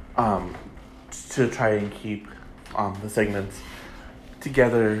 to try and keep the segments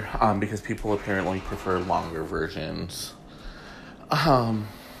together, because people apparently prefer longer versions.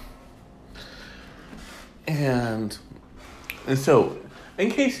 And so,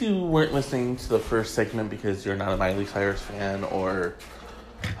 in case you weren't listening to the first segment because you're not a Miley Cyrus fan, or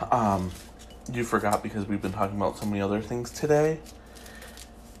you forgot because we've been talking about so many other things today,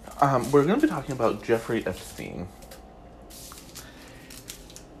 we're going to be talking about Jeffrey Epstein.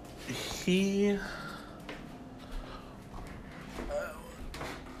 He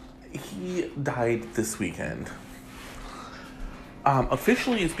died this weekend.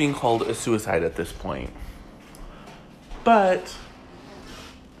 Officially, it's being called a suicide at this point. But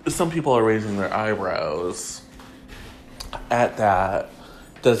some people are raising their eyebrows at that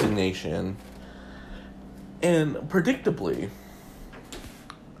designation. And predictably,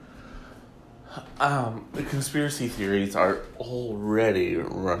 the conspiracy theories are already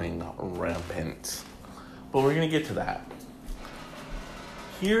running rampant. But we're going to get to that.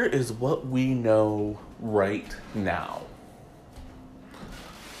 Here is what we know right now.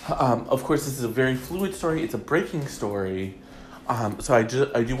 Of course, this is a very fluid story. It's a breaking story. So I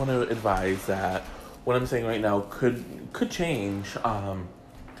do want to advise that what I'm saying right now could change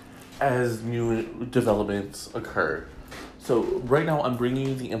as new developments occur. So right now I'm bringing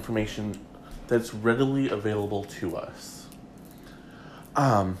you the information that's readily available to us.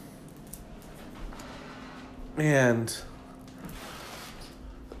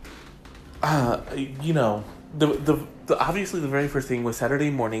 The obviously the very first thing was Saturday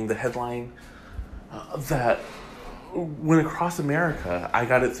morning, the headline that went across America. I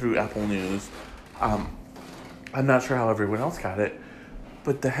got it through Apple News. I'm not sure how everyone else got it,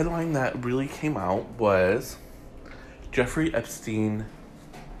 but the headline that really came out was Jeffrey Epstein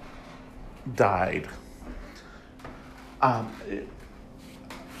died.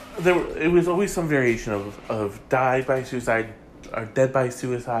 It was always some variation of died by suicide or dead by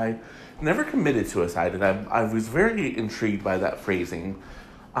suicide, never committed suicide, and I was very intrigued by that phrasing.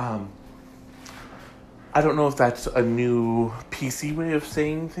 I don't know if that's a new PC way of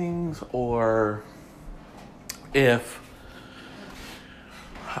saying things or if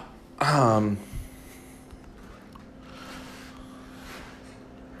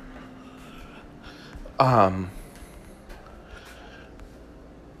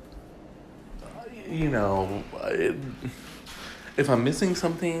you know, if I'm missing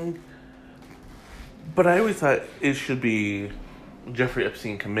something, but I always thought it should be Jeffrey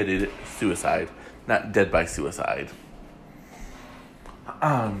Epstein committed suicide, not dead by suicide.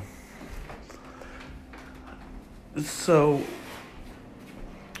 So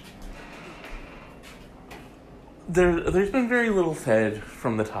there's been very little said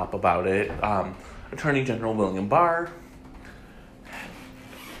from the top about it. Attorney General William Barr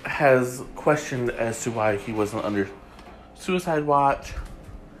has questioned as to why he wasn't under suicide watch.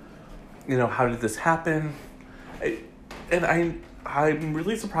 You know, how did this happen? I'm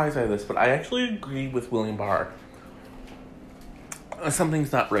really surprised by this, but I actually agree with William Barr.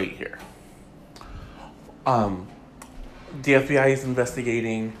 Something's not right here. The FBI is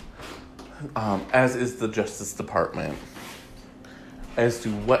investigating, as is the Justice Department, as to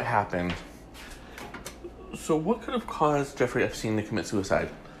what happened. So what could have caused Jeffrey Epstein to commit suicide?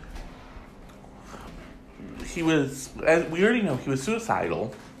 He was, as we already know, he was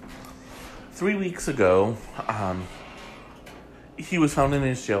suicidal. 3 weeks ago, he was found in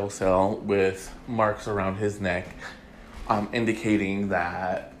his jail cell with marks around his neck, indicating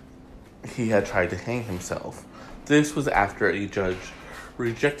that he had tried to hang himself. This was after a judge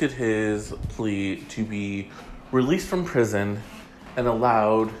rejected his plea to be released from prison and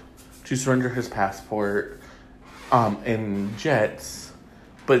allowed to surrender his passport in jets,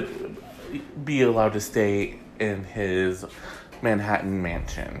 but be allowed to stay in his Manhattan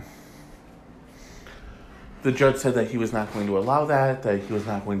mansion. The judge said that he was not going to allow that he was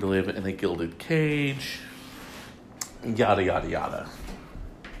not going to live in a gilded cage, yada, yada, yada.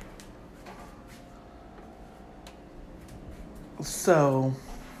 So,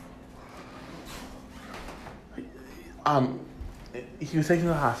 he was taken to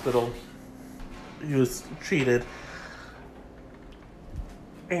the hospital. He was treated,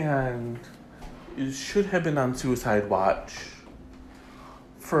 and he should have been on suicide watch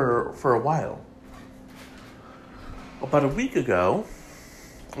for a while. About a week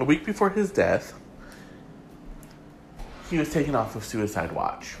before his death, he was taken off of suicide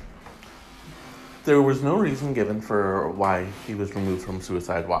watch. There was no reason given for why he was removed from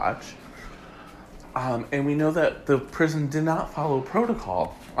suicide watch. And we know that the prison did not follow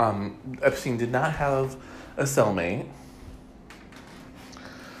protocol. Epstein did not have a cellmate.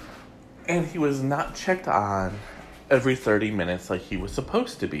 And he was not checked on every 30 minutes like he was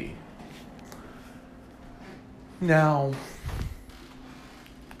supposed to be. Now,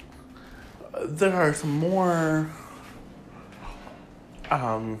 there are some more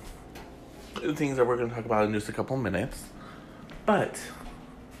things that we're going to talk about in just a couple minutes, but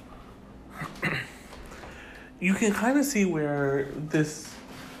you can kind of see where this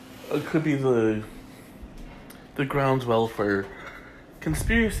could be the groundswell for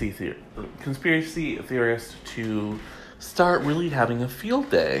conspiracy theorists to start really having a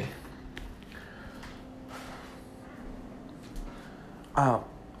field day.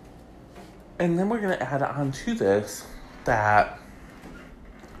 And then we're going to add on to this that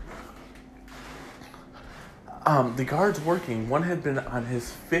the guards working, one had been on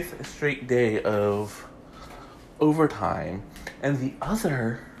his 5th straight day of overtime, and the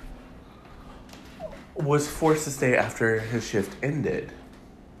other was forced to stay after his shift ended.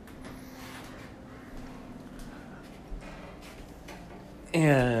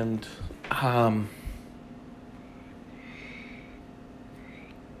 And,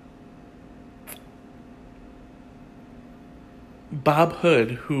 Bob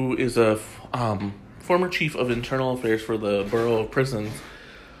Hood, who is a former chief of internal affairs for the Bureau of Prisons,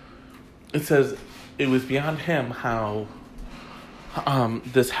 it says it was beyond him how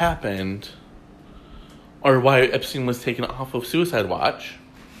this happened, or why Epstein was taken off of suicide watch.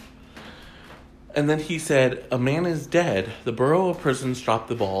 And then he said, "A man is dead. The Bureau of Prisons dropped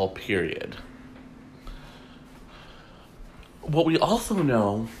the ball, period." What we also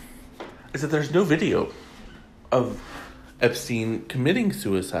know is that there's no video of Epstein committing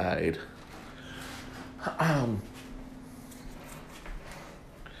suicide.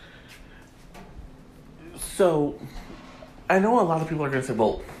 So, I know a lot of people are going to say,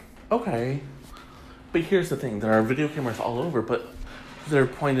 well, okay, but here's the thing. There are video cameras all over, but they're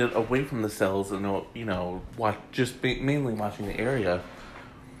pointed away from the cells and, mainly watching the area.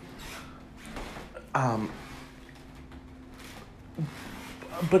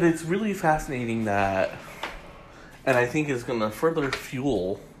 But it's really fascinating that, and I think is going to further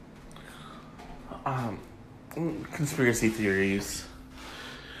fuel conspiracy theories.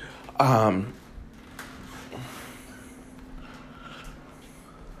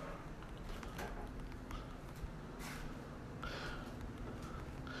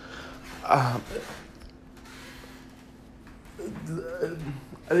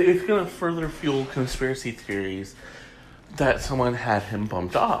 It's going to further fuel conspiracy theories that someone had him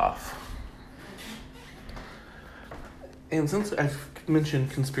bumped off. And since I've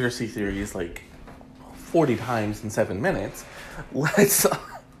mentioned conspiracy theories like 40 times in 7 minutes, let's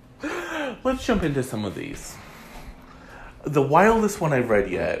jump into some of these. The wildest one I've read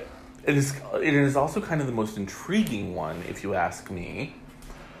yet, it is also kind of the most intriguing one, if you ask me,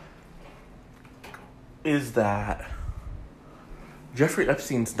 is that Jeffrey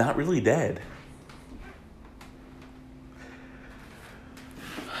Epstein's not really dead.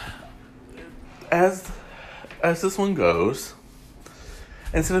 As this one goes,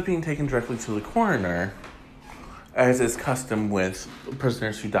 instead of being taken directly to the coroner, as is custom with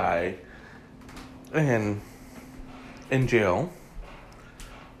prisoners who die in jail,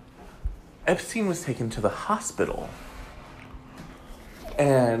 Epstein was taken to the hospital,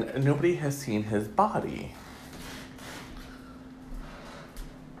 and nobody has seen his body.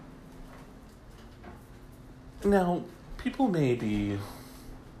 Now, people may be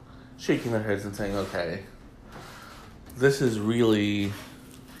shaking their heads and saying, okay, this is really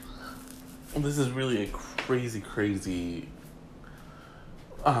a crazy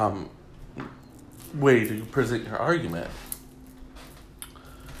way to present your argument.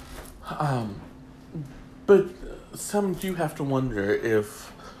 But some do have to wonder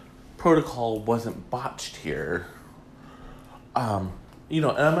if protocol wasn't botched here. And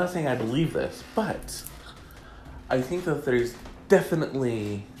I'm not saying I believe this, but I think that there's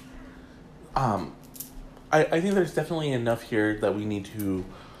definitely I think there's definitely enough here that we need to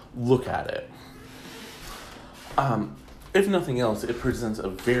look at it. If nothing else, it presents a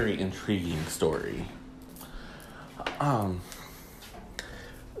very intriguing story.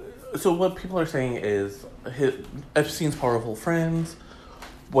 So what people are saying is Epstein's powerful friends,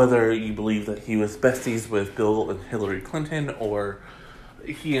 whether you believe that he was besties with Bill and Hillary Clinton, or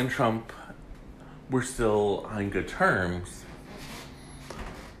he and Trump were still on good terms,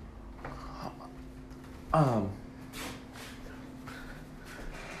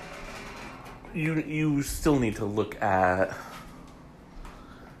 you still need to look at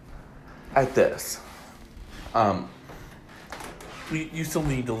this. You still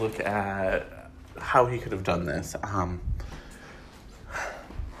need to look at how he could have done this.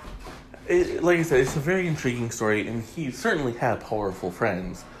 Like I said, it's a very intriguing story, and he certainly had powerful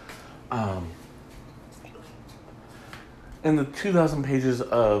friends. In the 2,000 pages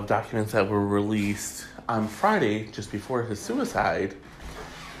of documents that were released on Friday, just before his suicide,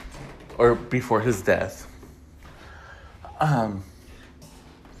 or before his death,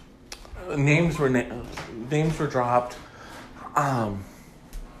 names were dropped.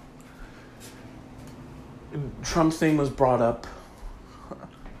 Trump's name was brought up,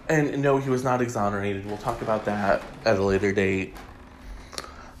 and no, he was not exonerated. We'll talk about that at a later date.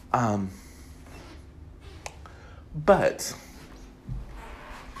 But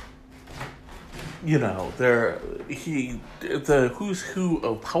the who's who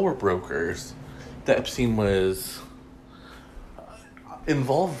of power brokers that Epstein was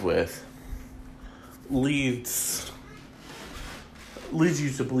involved with leads you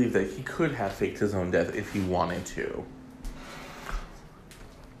to believe that he could have faked his own death if he wanted to.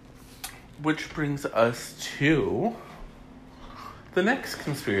 Which brings us to the next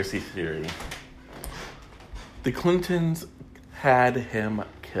conspiracy theory. The Clintons had him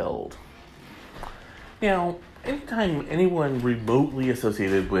killed. Now, anytime anyone remotely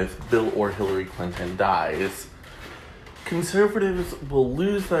associated with Bill or Hillary Clinton dies, conservatives will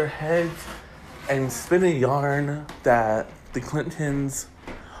lose their heads and spin a yarn that the Clintons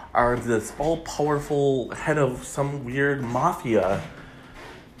are this all-powerful head of some weird mafia,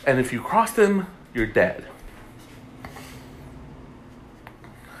 and if you cross them, you're dead.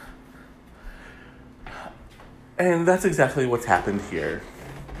 And that's exactly what's happened here.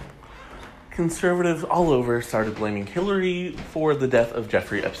 conservatives all over started blaming Hillary for the death of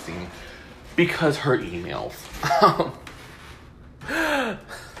Jeffrey Epstein because her emails.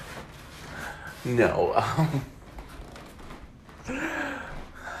 No.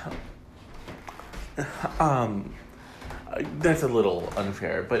 That's a little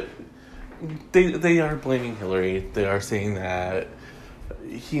unfair, but they are blaming Hillary. They are saying that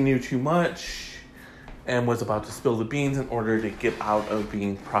he knew too much and was about to spill the beans in order to get out of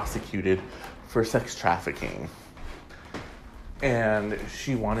being prosecuted for sex trafficking. And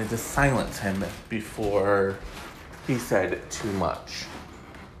she wanted to silence him before he said too much.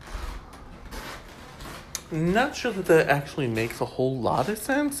 Not sure that actually makes a whole lot of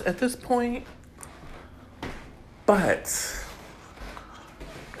sense at this point, but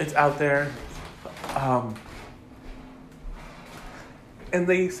it's out there. And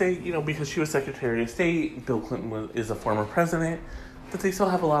they say, because she was Secretary of State, Bill Clinton is a former president, that they still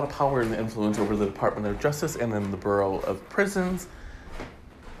have a lot of power and influence over the Department of Justice and then the Bureau of Prisons.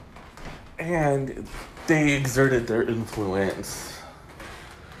 And they exerted their influence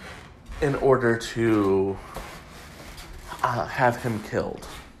in order to have him killed.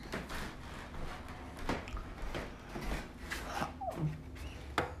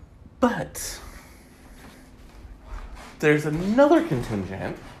 But there's another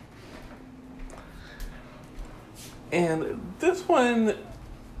contingent, and this one,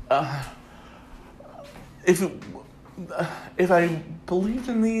 if I believed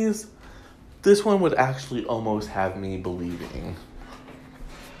in these, this one would actually almost have me believing.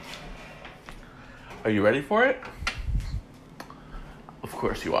 Are you ready for it? Of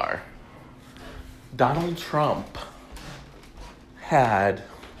course you are. Donald Trump had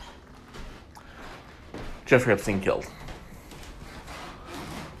Jeffrey Epstein killed.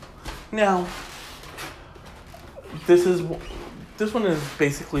 Now, this one is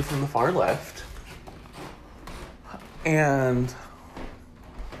basically from the far left, and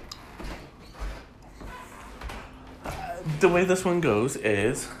the way this one goes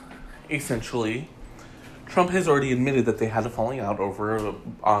is essentially Trump has already admitted that they had a falling out over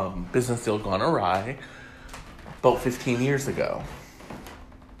a business deal gone awry about 15 years ago.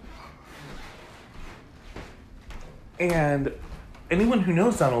 And anyone who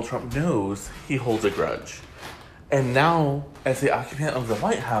knows Donald Trump knows he holds a grudge. And now, as the occupant of the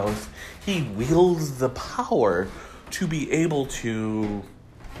White House, he wields the power to be able to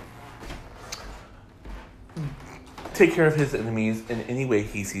take care of his enemies in any way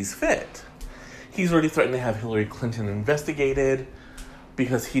he sees fit. He's already threatened to have Hillary Clinton investigated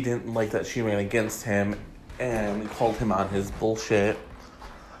because he didn't like that she ran against him and called him on his bullshit.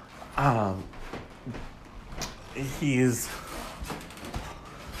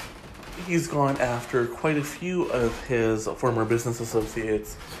 He's gone after quite a few of his former business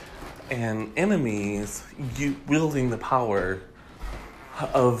associates and enemies wielding the power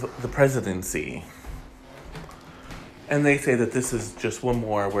of the presidency. And they say that this is just one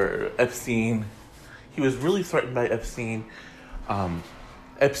more where Epstein, he was really threatened by Epstein.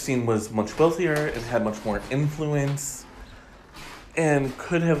 Epstein was much wealthier and had much more influence and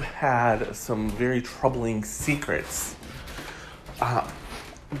could have had some very troubling secrets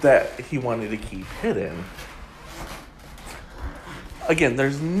that he wanted to keep hidden. Again,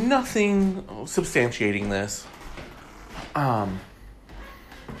 there's nothing substantiating this. But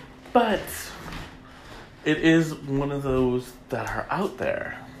it is one of those that are out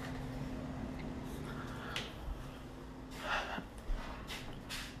there.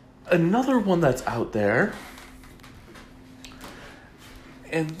 Another one that's out there,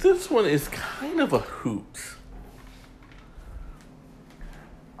 and this one is kind of a hoot,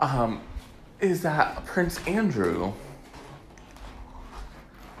 is that Prince Andrew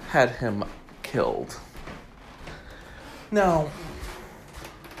had him killed. Now,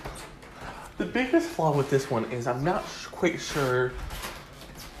 the biggest flaw with this one is I'm not quite sure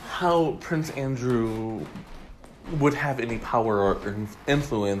how Prince Andrew would have any power or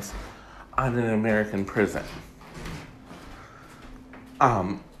influence on an American prison.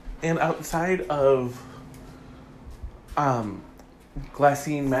 And outside of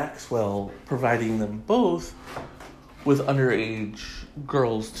Ghislaine Maxwell providing them both with underage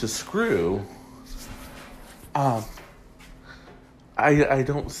girls to screw, I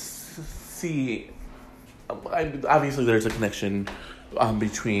don't see. Obviously, there's a connection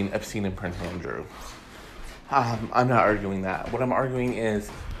between Epstein and Prince Andrew. I'm not arguing that. What I'm arguing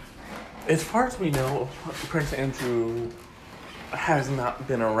is, as far as we know, Prince Andrew has not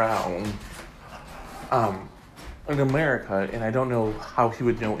been around in America, and I don't know how he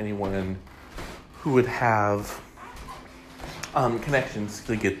would know anyone who would have connections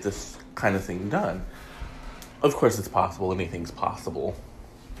to get this kind of thing done. Of course, it's possible. Anything's possible.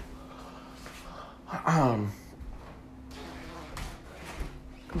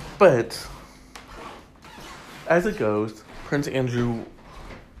 But as it goes, Prince Andrew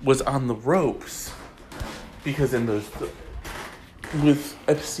was on the ropes because with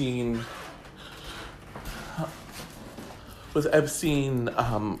Epstein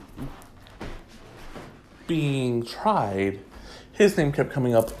being tried, his name kept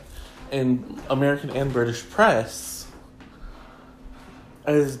coming up in American and British press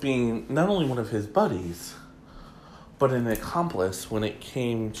as being not only one of his buddies, but an accomplice when it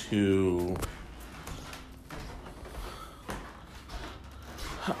came to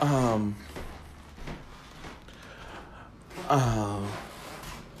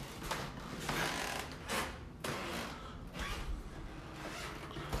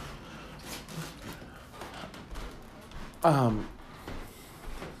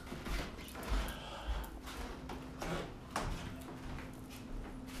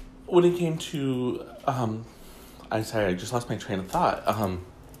when it came to I'm sorry, I just lost my train of thought.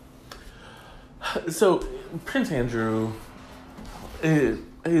 So Prince Andrew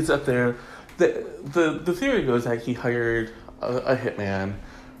is up there. The theory goes that he hired a hitman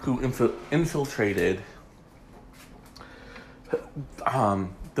who infiltrated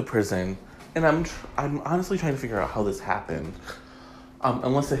the prison, and I'm honestly trying to figure out how this happened.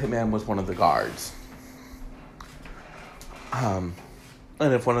 Unless the hitman was one of the guards, and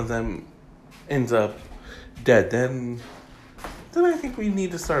if one of them ends up dead, then I think we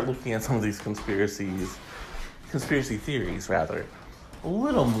need to start looking at some of these conspiracy theories rather a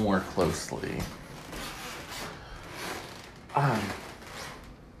little more closely.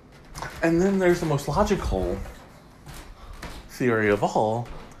 And then there's the most logical theory of all,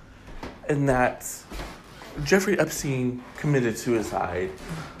 and that's Jeffrey Epstein committed suicide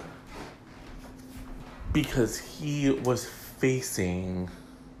because he was facing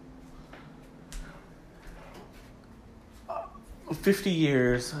 50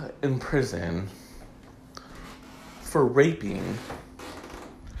 years in prison for raping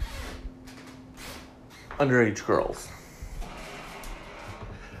underage girls.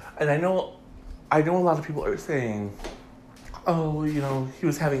 And I know a lot of people are saying, oh, he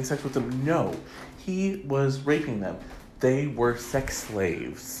was having sex with them. No, he was raping them. They were sex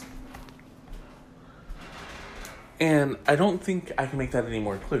slaves. And I don't think I can make that any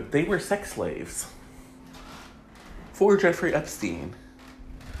more clear. They were sex slaves for Jeffrey Epstein.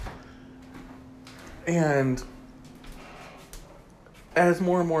 And as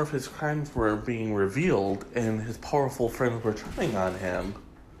more and more of his crimes were being revealed and his powerful friends were turning on him,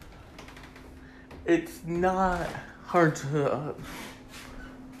 it's not hard to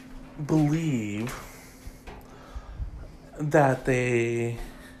believe that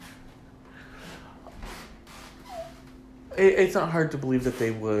it's not hard to believe that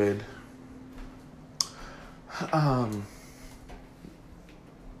they would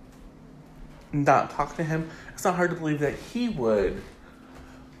not talk to him. It's not hard to believe that he would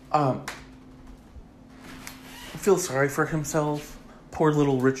feel sorry for himself. Poor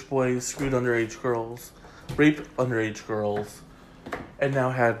little rich boy screwed underage girls, raped underage girls, and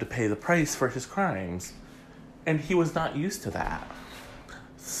now had to pay the price for his crimes. And he was not used to that.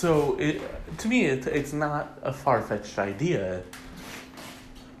 So to me, it's not a far-fetched idea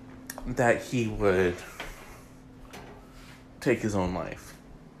that he would take his own life.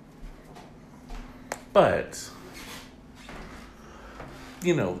 But,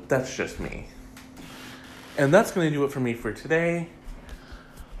 that's just me. And that's going to do it for me for today.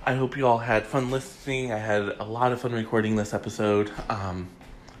 I hope you all had fun listening. I had a lot of fun recording this episode,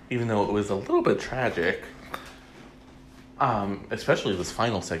 even though it was a little bit tragic. Especially this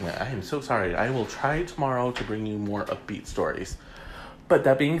final segment. I am so sorry. I will try tomorrow to bring you more upbeat stories. But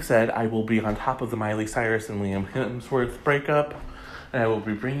that being said, I will be on top of the Miley Cyrus and Liam Hemsworth breakup, and I will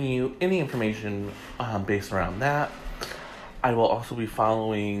be bringing you any information based around that. I will also be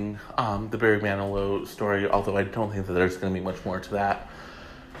following the Barry Manilow story, although I don't think that there's going to be much more to that.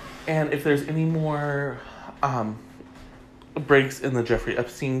 And if there's any more breaks in the Jeffrey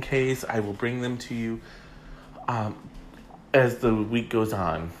Epstein case, I will bring them to you as the week goes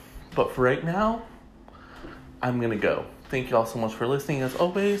on. But for right now, I'm going to go. Thank you all so much for listening as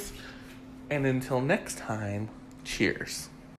always. And until next time, cheers.